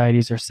secret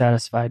societies are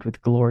satisfied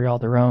with glory all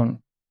their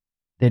own.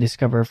 They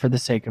discover for the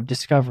sake of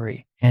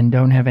discovery and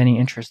don't have any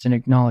interest in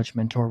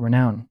acknowledgement or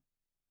renown.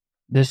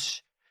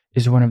 This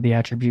is one of the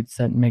attributes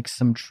that makes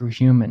them true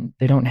human.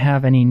 They don't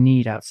have any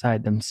need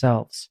outside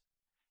themselves.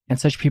 And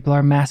such people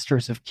are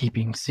masters of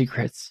keeping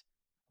secrets.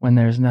 When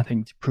there's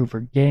nothing to prove or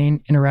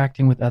gain,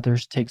 interacting with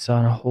others takes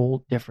on a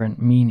whole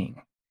different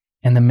meaning,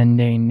 and the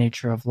mundane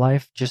nature of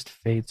life just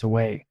fades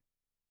away.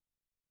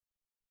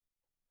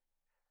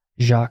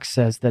 Jacques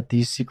says that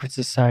these secret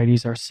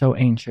societies are so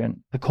ancient,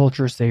 the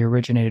cultures they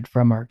originated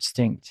from are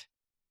extinct.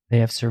 They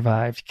have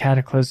survived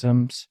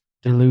cataclysms,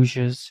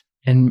 deluges,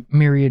 and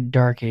myriad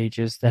dark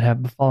ages that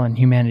have befallen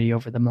humanity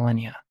over the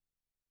millennia.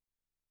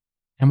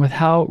 And with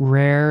how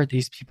rare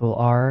these people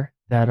are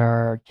that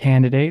are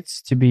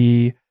candidates to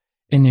be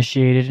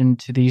initiated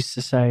into these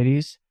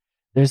societies,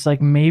 there's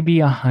like maybe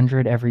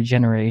 100 every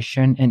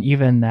generation, and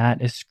even that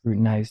is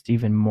scrutinized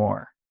even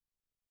more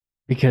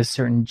because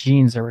certain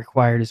genes are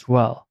required as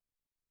well.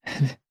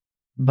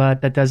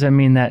 But that doesn't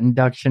mean that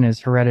induction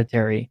is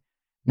hereditary,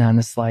 not in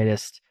the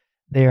slightest.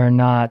 They are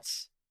not.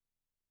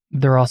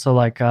 They're also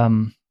like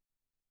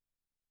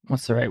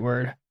what's the right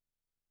word?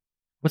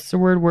 What's the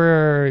word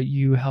where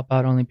you help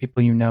out only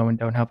people you know and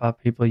don't help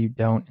out people you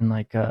don't in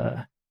like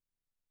a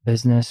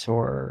business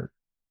or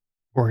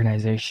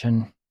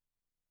organization?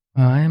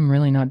 I am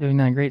really not doing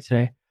that great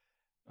today.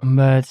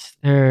 But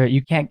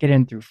you can't get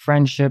in through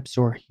friendships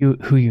or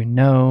who you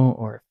know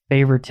or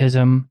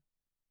favoritism.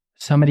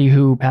 Somebody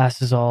who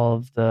passes all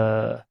of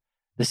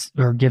this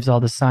or gives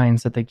all the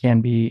signs that they can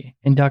be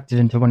inducted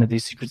into one of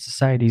these secret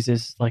societies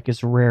is like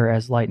as rare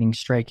as lightning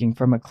striking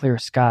from a clear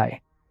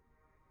sky.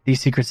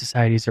 These secret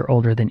societies are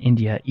older than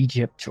India,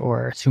 Egypt,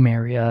 or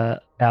Sumeria,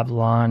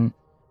 Babylon,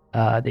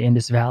 the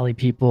Indus Valley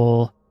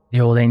people,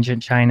 the old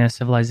ancient China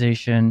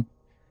civilization,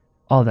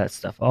 all that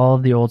stuff. All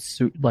of the old,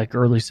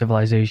 early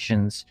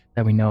civilizations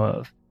that we know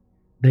of.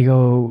 They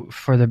go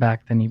further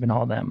back than even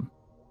all them.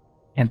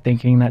 And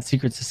thinking that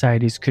secret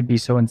societies could be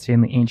so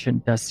insanely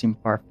ancient does seem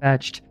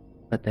far-fetched,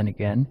 but then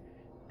again,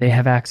 they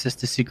have access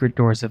to secret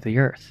doors of the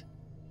earth.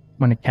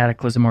 When a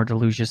cataclysm or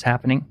deluge is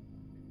happening,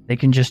 they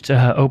can just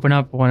open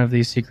up one of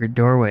these secret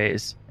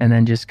doorways and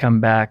then just come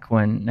back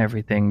when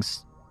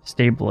everything's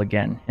stable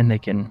again and they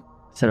can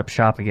set up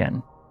shop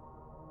again.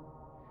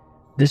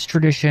 This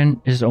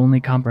tradition is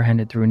only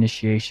comprehended through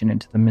initiation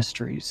into the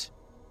mysteries,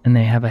 and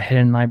they have a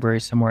hidden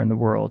library somewhere in the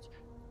world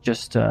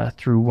just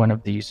through one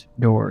of these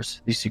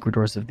doors, these secret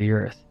doors of the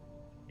earth.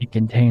 It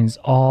contains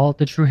all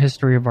the true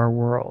history of our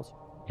world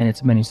and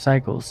its many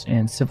cycles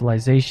and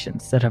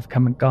civilizations that have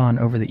come and gone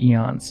over the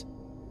eons,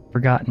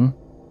 forgotten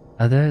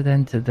other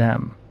than to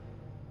them,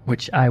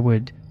 which I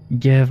would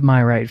give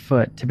my right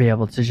foot to be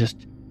able to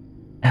just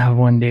have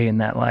one day in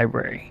that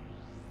library.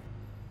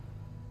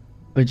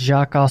 But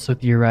Jacques also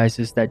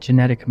theorizes that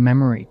genetic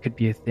memory could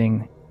be a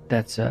thing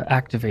that's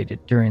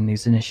activated during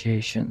these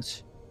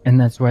initiations, and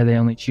that's why they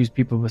only choose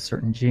people with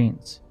certain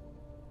genes.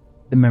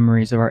 The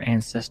memories of our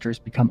ancestors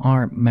become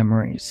our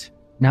memories,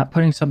 not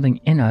putting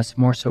something in us,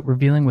 more so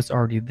revealing what's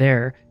already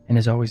there and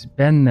has always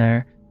been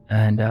there,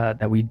 and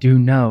that we do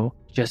know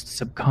just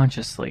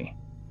subconsciously.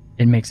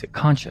 It makes it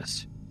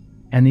conscious.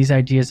 And these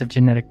ideas of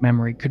genetic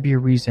memory could be a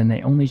reason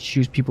they only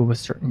choose people with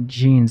certain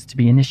genes to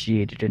be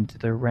initiated into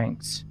their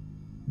ranks.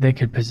 They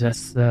could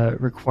possess the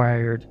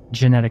required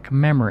genetic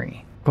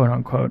memory, quote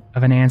unquote,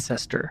 of an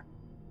ancestor.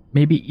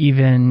 Maybe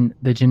even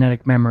the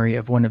genetic memory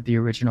of one of the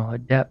original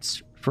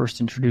adepts first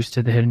introduced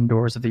to the hidden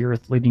doors of the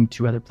earth leading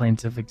to other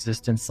planes of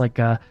existence, like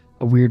a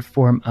weird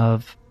form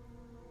of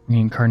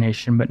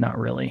reincarnation, but not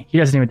really. He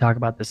doesn't even talk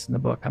about this in the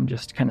book. I'm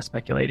just kind of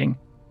speculating.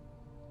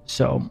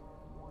 So,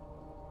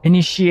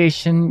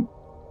 initiation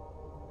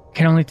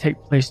can only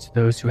take place to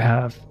those who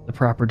have the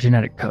proper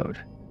genetic code,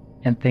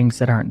 and things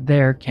that aren't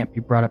there can't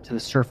be brought up to the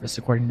surface,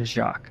 according to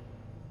Jacques.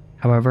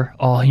 However,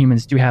 all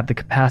humans do have the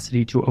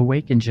capacity to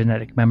awaken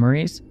genetic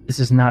memories. This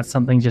is not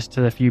something just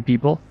to the few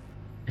people.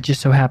 It just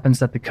so happens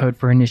that the code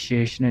for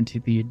initiation into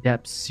the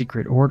Adept's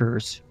secret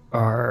orders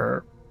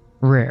are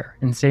rare,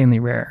 insanely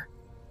rare.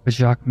 But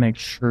Jacques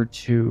makes sure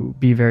to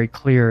be very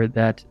clear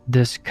that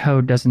this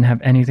code doesn't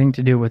have anything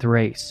to do with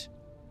race.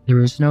 There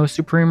is no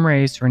supreme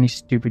race or any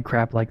stupid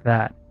crap like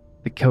that.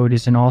 The code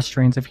is in all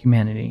strains of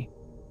humanity.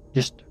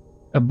 Just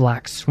a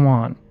black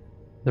swan,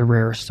 the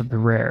rarest of the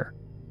rare.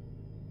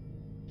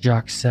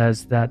 Jacques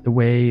says that the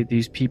way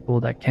these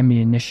people that can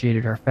be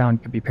initiated are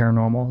found could be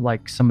paranormal,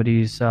 like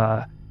somebody's,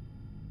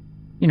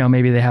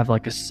 maybe they have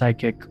like a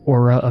psychic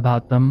aura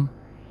about them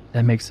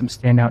that makes them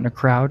stand out in a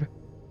crowd,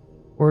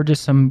 or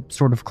just some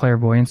sort of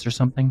clairvoyance or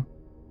something.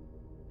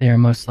 They are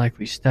most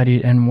likely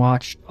studied and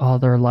watched all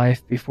their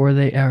life before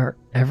they are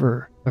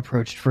ever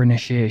approached for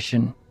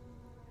initiation.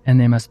 And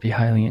they must be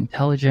highly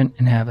intelligent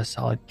and have a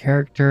solid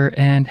character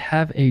and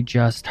have a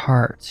just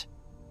heart.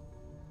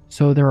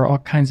 So there are all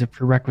kinds of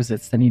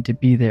prerequisites that need to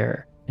be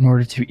there in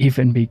order to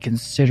even be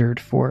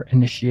considered for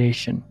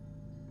initiation.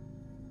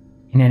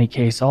 In any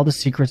case, all the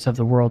secrets of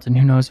the world, and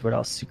who knows what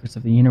else, secrets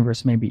of the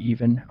universe maybe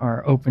even,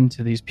 are open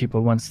to these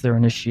people once they're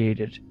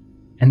initiated.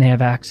 And they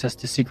have access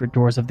to secret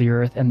doors of the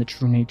earth and the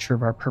true nature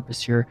of our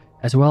purpose here,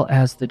 as well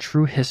as the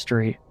true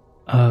history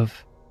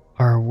of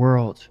our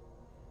world.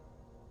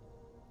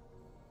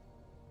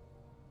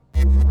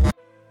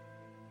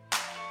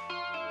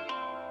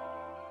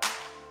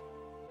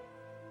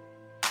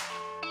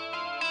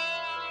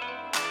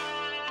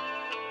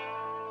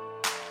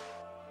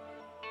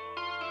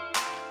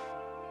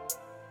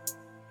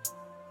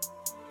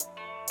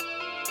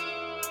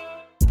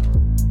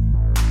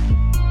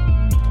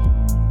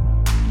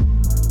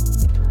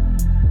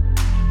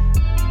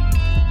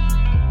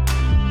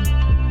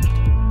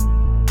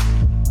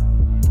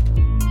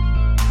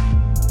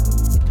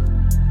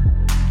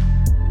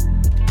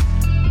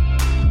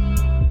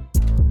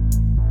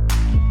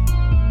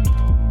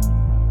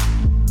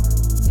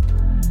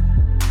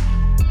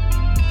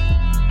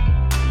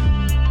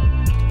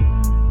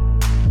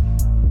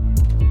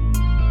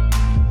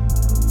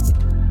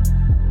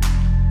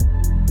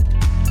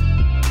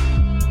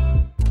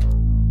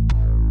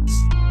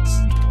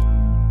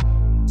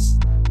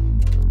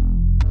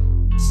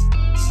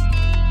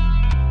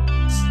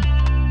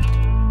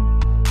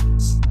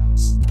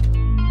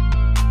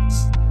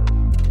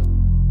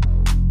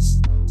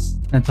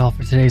 That's all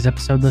for today's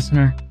episode,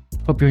 listener.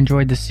 Hope you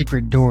enjoyed the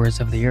secret doors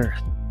of the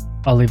earth.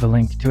 I'll leave a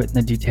link to it in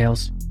the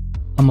details.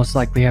 I'll most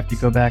likely have to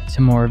go back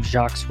to more of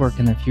Jacques' work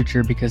in the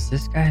future because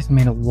this guy's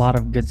made a lot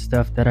of good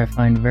stuff that I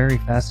find very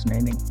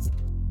fascinating.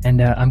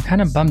 And I'm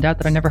kind of bummed out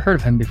that I never heard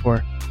of him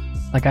before.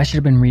 Like, I should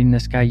have been reading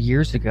this guy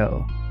years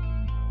ago.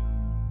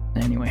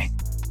 Anyway,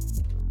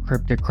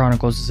 Cryptic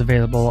Chronicles is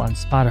available on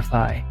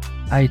Spotify,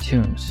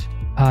 iTunes,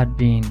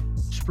 Podbean,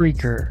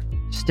 Spreaker,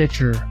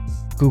 Stitcher,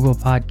 Google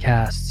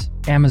Podcasts,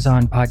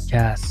 Amazon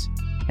Podcasts,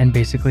 and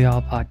basically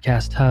all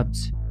podcast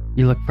hubs.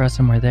 You look for us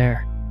and we're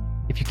there.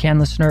 If you can,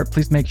 listener,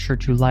 please make sure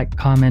to like,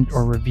 comment,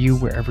 or review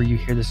wherever you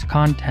hear this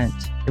content.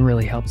 It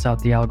really helps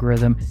out the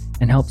algorithm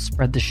and helps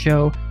spread the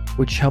show,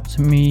 which helps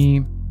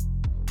me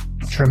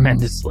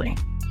tremendously.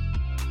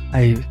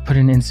 I put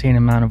an insane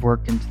amount of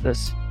work into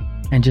this,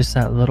 and just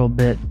that little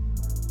bit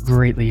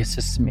greatly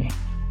assists me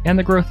and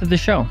the growth of the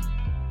show.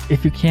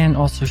 If you can,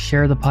 also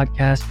share the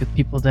podcast with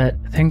people that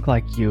think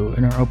like you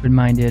and are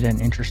open-minded and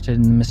interested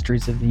in the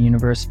mysteries of the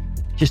universe.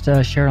 Just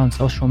share it on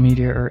social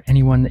media or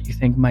anyone that you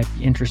think might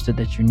be interested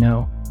that you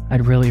know.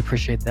 I'd really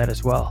appreciate that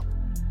as well.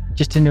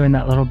 Just in doing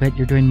that little bit,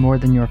 you're doing more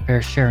than your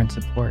fair share in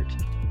support.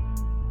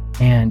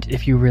 And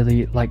if you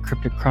really like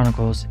Cryptic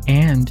Chronicles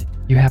and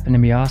you happen to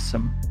be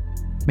awesome,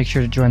 make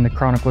sure to join the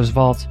Chronicles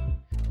Vault.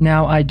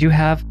 Now, I do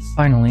have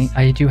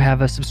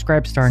a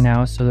Subscribe Star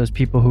now, so those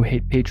people who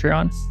hate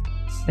Patreon,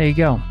 there you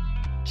go.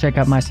 Check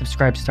out my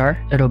Subscribe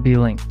Star, it'll be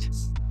linked.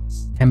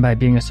 And by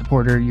being a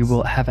supporter, you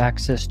will have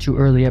access to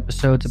early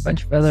episodes, a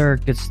bunch of other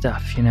good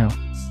stuff,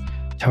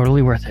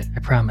 Totally worth it, I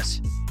promise.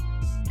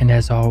 And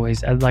as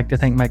always, I'd like to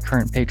thank my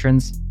current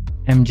patrons,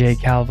 MJ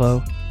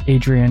Calvo,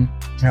 Adrian,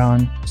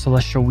 John,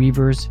 Celestial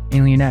Weavers,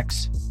 Alien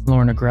X,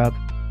 Lorna Grubb,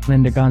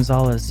 Linda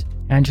Gonzalez,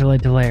 Angela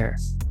Delaire,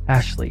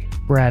 Ashley,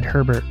 Brad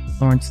Herbert,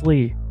 Lawrence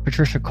Lee,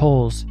 Patricia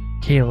Coles,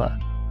 Kayla,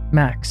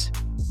 Max,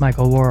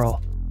 Michael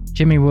Worrell,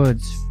 Jimmy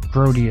Woods,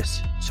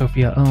 Grodius,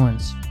 Sophia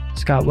Owens,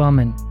 Scott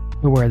Wellman,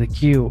 Beware the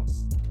Q,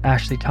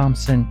 Ashley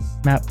Thompson,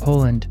 Matt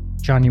Poland,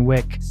 Johnny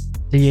Wick,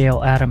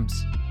 DeYale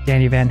Adams,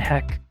 Danny Van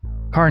Heck,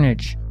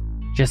 Carnage,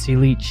 Jesse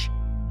Leach,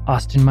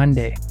 Austin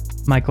Monday,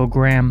 Michael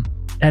Graham,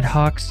 Ed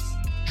Hawks,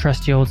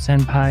 Trusty Old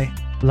Senpai,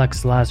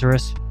 Lex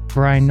Lazarus,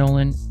 Brian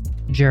Nolan,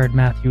 Jared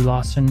Matthew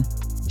Lawson,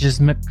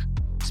 Jismic,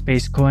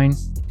 Space Coin,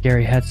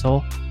 Gary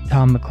Hetzel,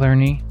 Tom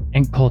McClerney,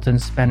 and Colton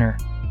Spenner.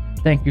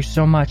 Thank you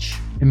so much.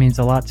 It means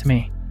a lot to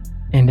me.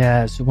 And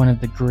as one of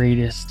the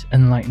greatest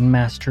enlightened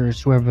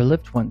masters who ever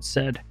lived once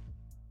said,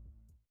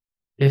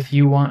 if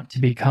you want to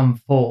become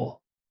full,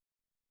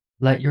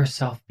 let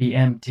yourself be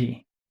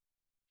empty.